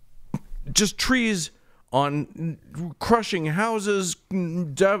 Just trees on crushing houses,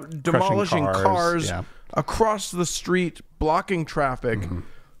 demolishing cars across the street, blocking traffic,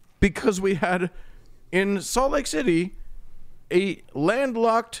 because we had in Salt Lake City, a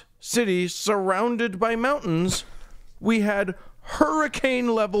landlocked city surrounded by mountains, we had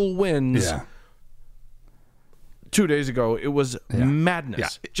hurricane level winds. Yeah. 2 days ago, it was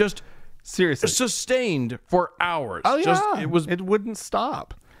madness. Yeah. Just seriously sustained for hours. Oh yeah, it wouldn't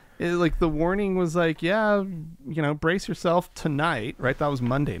stop. Like the warning was like, brace yourself tonight, right? That was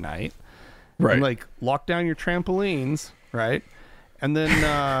Monday night, right? And like lock down your trampolines, right? And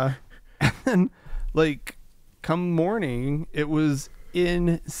then, like come morning, it was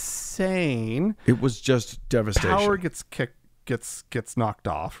insane. It was just devastation. Power gets knocked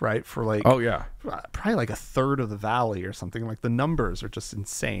off, right? For like, probably like a third of the valley or something. Like the numbers are just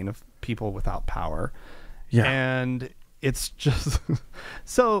insane of people without power. Yeah. And it's just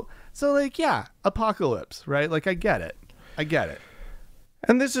so like, apocalypse, right? Like I get it.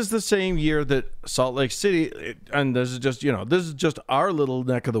 And this is the same year that Salt Lake City, and this is just our little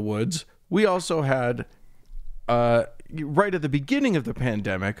neck of the woods. We also had right at the beginning of the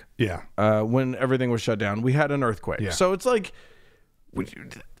pandemic, when everything was shut down, we had an earthquake. Yeah. So it's like,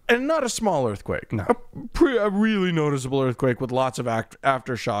 and not a small earthquake, no, a really noticeable earthquake with lots of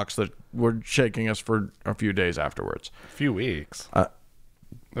aftershocks that were shaking us for a few days afterwards. A few weeks.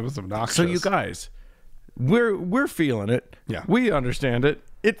 It was obnoxious. So you guys, we're feeling it. Yeah, we understand it.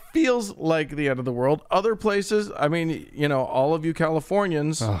 It feels like the end of the world. Other places, I mean, all of you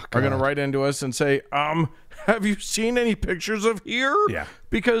Californians are going to write into us and say, have you seen any pictures of here? Yeah.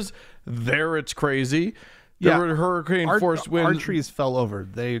 Because there it's crazy. There were hurricane-force winds. Our trees fell over.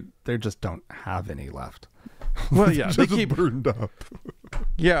 They just don't have any left. Well, yeah. They keep burned up.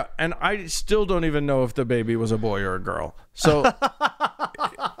 Yeah, and I still don't even know if the baby was a boy or a girl. So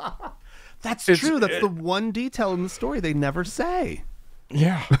That's true. That's the one detail in the story they never say.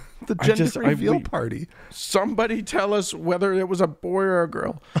 Yeah. The gender reveal party. Somebody tell us whether it was a boy or a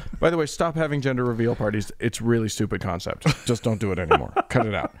girl. By the way, stop having gender reveal parties. It's a really stupid concept. Just don't do it anymore. Cut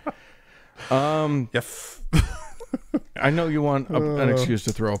it out. I know you want an excuse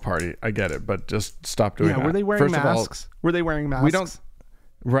to throw a party. I get it, but just stop doing that. Were they wearing masks? Were they wearing masks? We don't.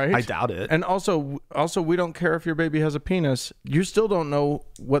 Right? I doubt it. And also, we don't care if your baby has a penis. You still don't know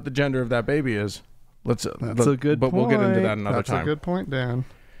what the gender of that baby is. That's a good point. But we'll get into that another time. That's a good point, Dan.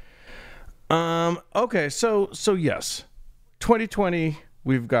 Okay, so yes, 2020.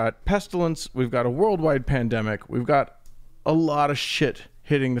 We've got pestilence. We've got a worldwide pandemic. We've got a lot of shit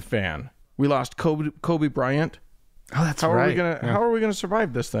hitting the fan. We lost Kobe Bryant. Oh, that's how right. How are we gonna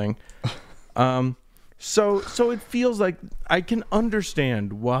survive this thing? So it feels like I can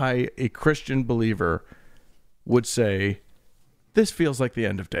understand why a Christian believer would say, this feels like the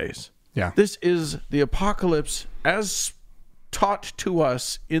end of days. Yeah. This is the apocalypse as taught to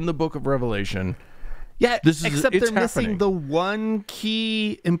us in the book of Revelation. Yeah, except they're happening. missing the one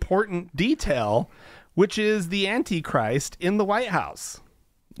key important detail, which is the Antichrist in the White House.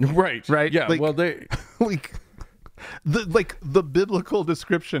 Right. Yeah. Like, well, they the biblical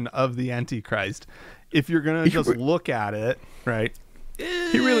description of the Antichrist. If you're gonna just look at it, right,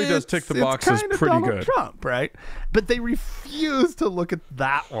 He really does tick the boxes it's pretty Donald good. Trump, right? But they refuse to look at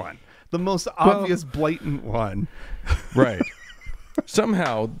that one, the most obvious, blatant one. Right.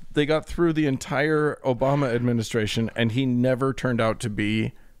 Somehow they got through the entire Obama administration, and he never turned out to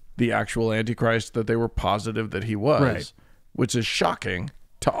be the actual Antichrist that they were positive that he was, Right. which is shocking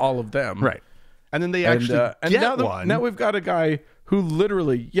to all of them. Right. And then they actually get one. Now we've got a guy who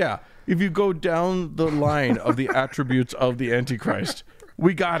literally, if you go down the line of the attributes of the Antichrist,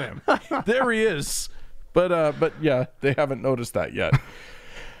 we got him. There he is. But yeah, they haven't noticed that yet.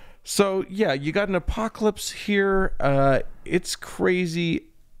 So yeah, you got an apocalypse here. It's crazy.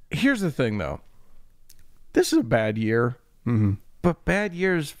 Here's the thing, though. This is a bad year, but bad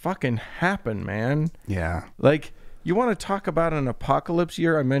years fucking happen, man. Yeah. Like, you want to talk about an apocalypse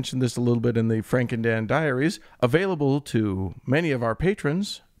year? I mentioned this a little bit in the Frank and Dan Diaries, available to many of our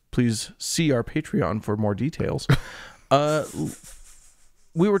patrons. Please see our Patreon for more details.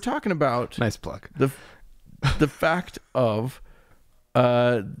 We were talking about Nice plug. the fact of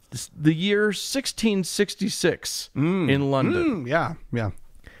the year 1666 in London. Yeah.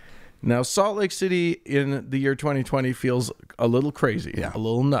 Now, Salt Lake City in the year 2020 feels a little crazy, a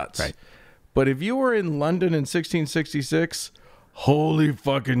little nuts. Right. But if you were in London in 1666, holy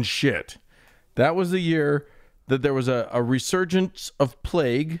fucking shit. That was the year that there was a resurgence of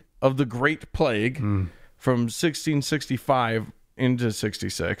plague, of the Great Plague, from 1665 into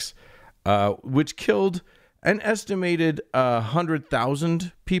 66, which killed an estimated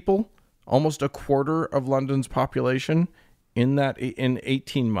 100,000 people, almost a quarter of London's population in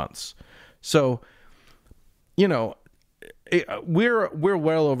 18 months. So, you know, we're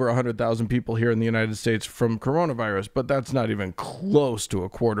well over 100,000 people here in the United States from coronavirus, but that's not even close to a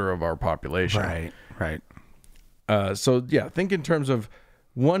quarter of our population. Right. So yeah, think in terms of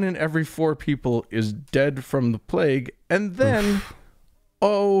 1 in every 4 people is dead from the plague, and then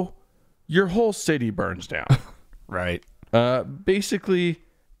your whole city burns down. Right. Basically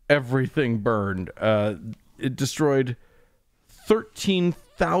everything burned. It destroyed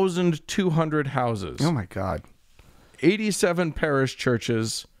 13,200 houses. Oh my God. 87 parish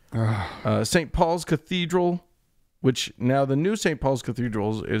churches, St. Paul's Cathedral, which now the new St. Paul's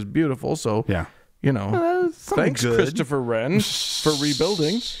Cathedral is beautiful. So, you know, thanks, good. Christopher Wren, for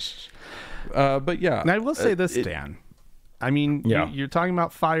rebuilding. But yeah. And I will say this, Dan. I mean, you're talking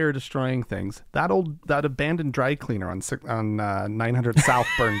about fire destroying things. That abandoned dry cleaner on 900 South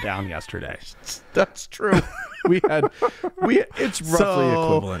burned down yesterday. That's true. It's roughly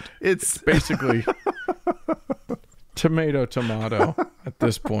equivalent. It's basically tomato at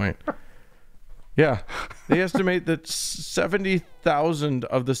this point. Yeah. They estimate that 70,000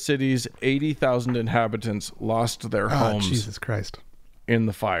 of the city's 80,000 inhabitants lost their homes. Jesus Christ. In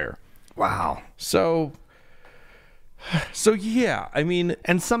the fire. Wow. So yeah, I mean,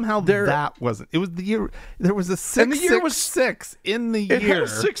 and somehow that wasn't. It was the year. There was a 666 in the year. It had a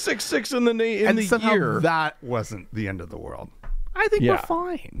 666 in the year. And somehow that wasn't the end of the world. I think we're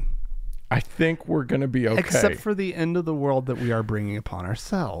fine. I think we're going to be okay. Except for the end of the world that we are bringing upon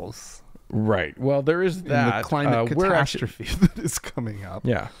ourselves. Right. Well, there is that. The climate catastrophe that is coming up.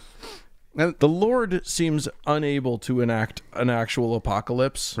 Yeah. And the Lord seems unable to enact an actual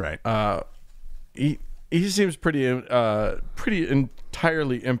apocalypse. Right. He seems pretty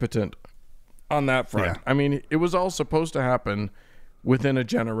entirely impotent on that front. Yeah. I mean, it was all supposed to happen within a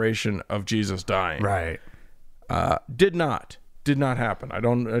generation of Jesus dying. Right. Did not happen. I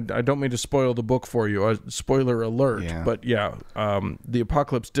don't mean to spoil the book for you. Spoiler alert. Yeah. But yeah, the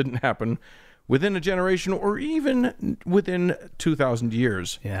apocalypse didn't happen within a generation or even within 2,000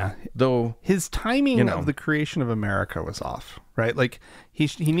 years. Yeah. Though his timing of the creation of America was off, right? Like he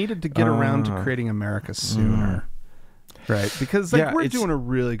needed to get around to creating America sooner. Right? Because we're doing a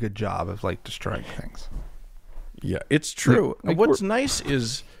really good job of destroying things. Yeah, it's true. What's nice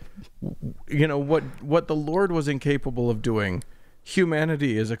is what the Lord was incapable of doing,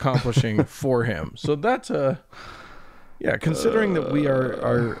 humanity is accomplishing for him. So that's considering that we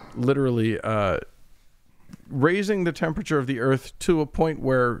are literally raising the temperature of the earth to a point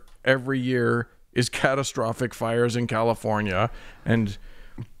where every year is catastrophic fires in California and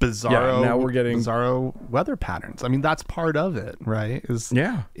now we're getting bizarro weather patterns. I mean, that's part of it, right?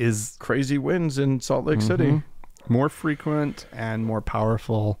 Is crazy winds in Salt Lake City, more frequent and more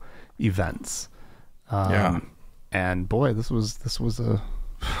powerful events. And boy, this was a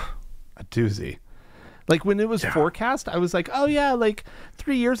doozy. Like when it was forecast, I was like, oh yeah,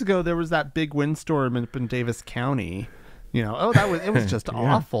 3 years ago there was that big windstorm up in Davis County. It was just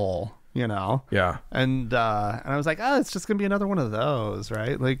awful. And I was like, oh, it's just gonna be another one of those,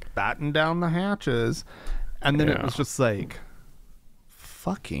 right? Batten down the hatches. And then it was just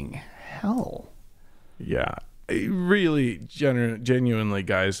fucking hell? Yeah, really, genuinely,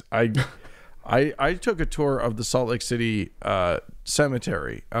 guys. I took a tour of the Salt Lake City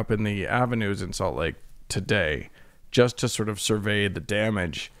cemetery up in the avenues in Salt Lake today, just to sort of survey the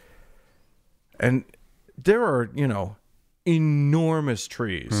damage. And there are, enormous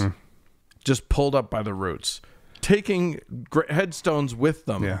trees just pulled up by the roots, taking headstones with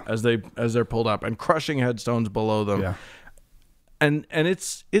them as they're pulled up, and crushing headstones below them. Yeah. And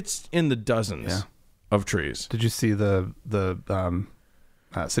it's in the dozens of trees. Did you see the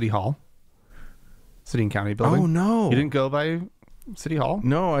City Hall? City and County building? Oh, no. You didn't go by City Hall?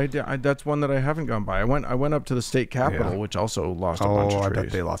 No, I that's one that I haven't gone by. I went up to the state capitol, which also lost a bunch of trees. I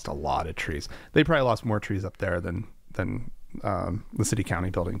bet they lost a lot of trees. They probably lost more trees up there than the City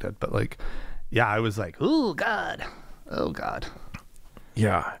County building did. But I was like, oh God.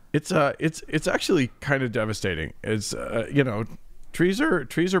 Yeah, it's actually kind of devastating. It's trees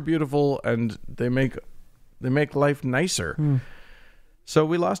are beautiful, and they make life nicer. So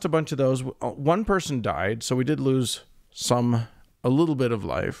we lost a bunch of those. One person died, so we did lose a little bit of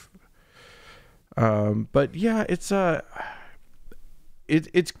life. But yeah, it's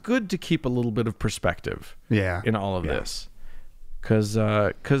good to keep a little bit of perspective. In all of this, because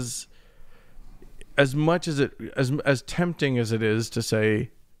as much as as tempting as it is to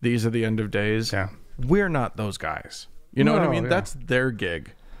say these are the end of days, we're not those guys. You know what I mean? That's their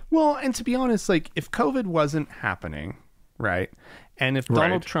gig. Well, and to be honest, if COVID wasn't happening, right? And if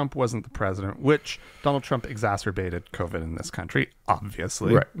Donald Trump wasn't the president, which Donald Trump exacerbated COVID in this country,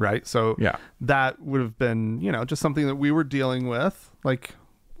 obviously, right? So that would have been, just something that we were dealing with. Like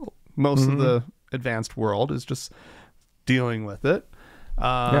most of the advanced world is just dealing with it.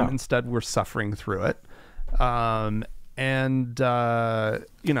 Instead, we're suffering through it. If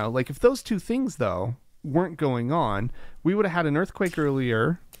those two things, though, weren't going on, we would have had an earthquake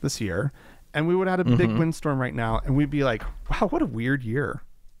earlier this year. And we would have had a big windstorm right now, and we'd be like, wow, what a weird year.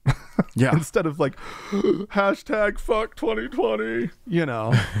 Instead of hashtag fuck 2020,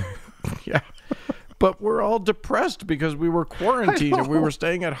 But we're all depressed because we were quarantined and we were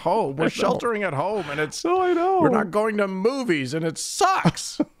staying at home. We're sheltering at home, and it's I know. We're not going to movies, and it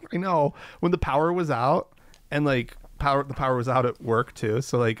sucks. I know. When the power was out, and the power was out at work too.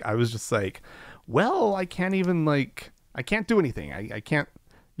 So I was just like, well, I can't even I can't do anything. I can't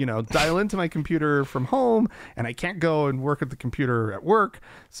dial into my computer from home, and I can't go and work at the computer at work.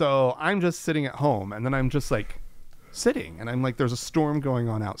 So I'm just sitting at home, and then I'm just sitting, and I'm there's a storm going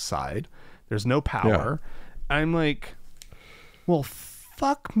on outside. There's no power. I'm like, well,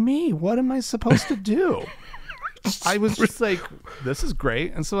 fuck me. What am I supposed to do? I was just this is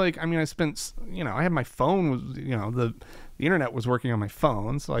great. And so I spent, I had my phone the internet was working on my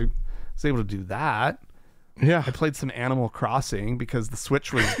phone. So I was able to do that. Yeah. I played some Animal Crossing because the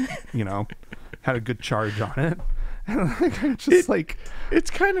Switch was, had a good charge on it. And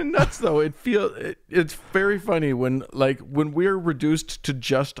it's kind of nuts though. It's very funny when we're reduced to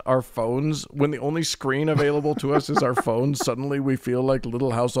just our phones, when the only screen available to us is our phones, suddenly we feel like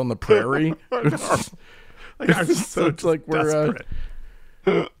Little House on the Prairie. We're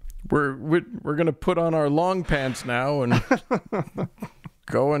going to put on our long pants now and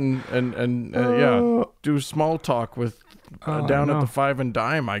go and do small talk with down at the Five and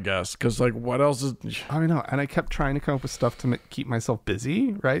Dime, I guess, because what else is? I know, and I kept trying to come up with stuff to keep myself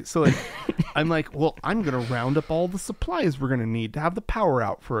busy, right? So I'm well, I'm gonna round up all the supplies we're gonna need to have the power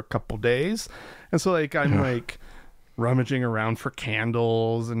out for a couple days, and so I'm rummaging around for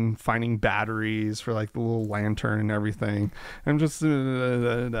candles and finding batteries for the little lantern and everything. I'm just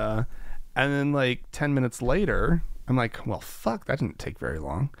and then 10 minutes later, I'm well, fuck, that didn't take very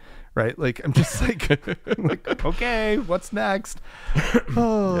long. Right? I'm just okay, what's next? Turn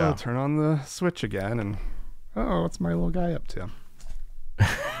on the Switch again, and what's my little guy up to?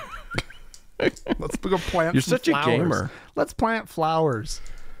 Let's go plant You're some such flowers. a gamer. Let's plant flowers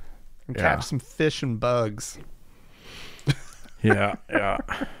and catch some fish and bugs. Yeah.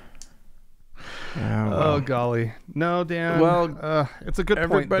 Oh, golly. No, Dan. Well, it's a good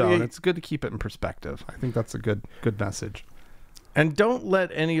point, though. And it's good to keep it in perspective. I think that's a good message. And don't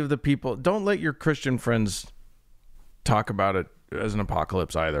let your Christian friends talk about it as an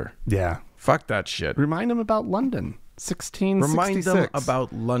apocalypse either. Yeah. Fuck that shit. Remind them about London, 1666. Remind them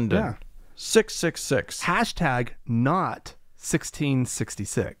about London. Yeah. 666. Hashtag not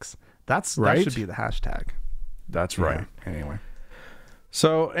 1666. That should be the hashtag. That's right. Anyway.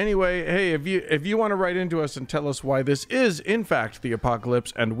 So anyway, hey, if you want to write into us and tell us why this is in fact the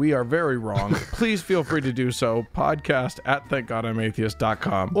apocalypse and we are very wrong, please feel free to do so.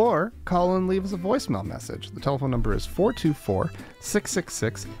 podcast@thankgodimatheist.com. Or call and leave us a voicemail message. The telephone number is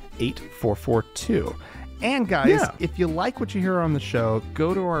 424-666-8442. And guys, if you like what you hear on the show,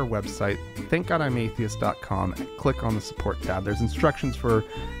 go to our website, thankgodimatheist.com, and click on the support tab. There's instructions for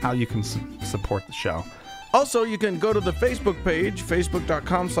how you can support the show. Also, you can go to the Facebook page,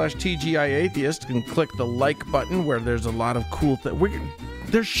 facebook.com/TGIAtheist, and click the like button where there's a lot of cool things.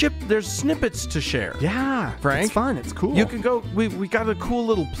 There's snippets to share. Yeah, Frank. It's fun. It's cool. You can go. We got a cool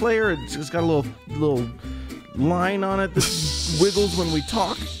little player. It's got a little line on it that wiggles when we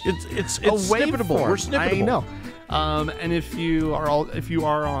talk. It's snippetable. We're snippetable. I know. And if you are on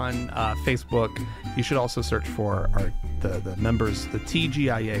Facebook, you should also search for the members, the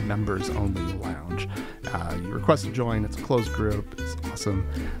TGIA members only lounge. You request to join. It's a closed group. It's awesome.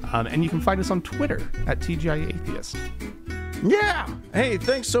 And you can find us on Twitter at TGIA Atheist. Yeah. Hey,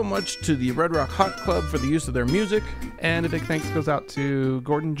 thanks so much to the Red Rock Hot Club for the use of their music. And a big thanks goes out to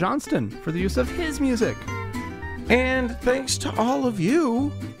Gordon Johnston for the use of his music. And thanks to all of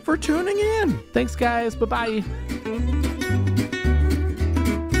you for tuning in. Thanks, guys. Bye-bye.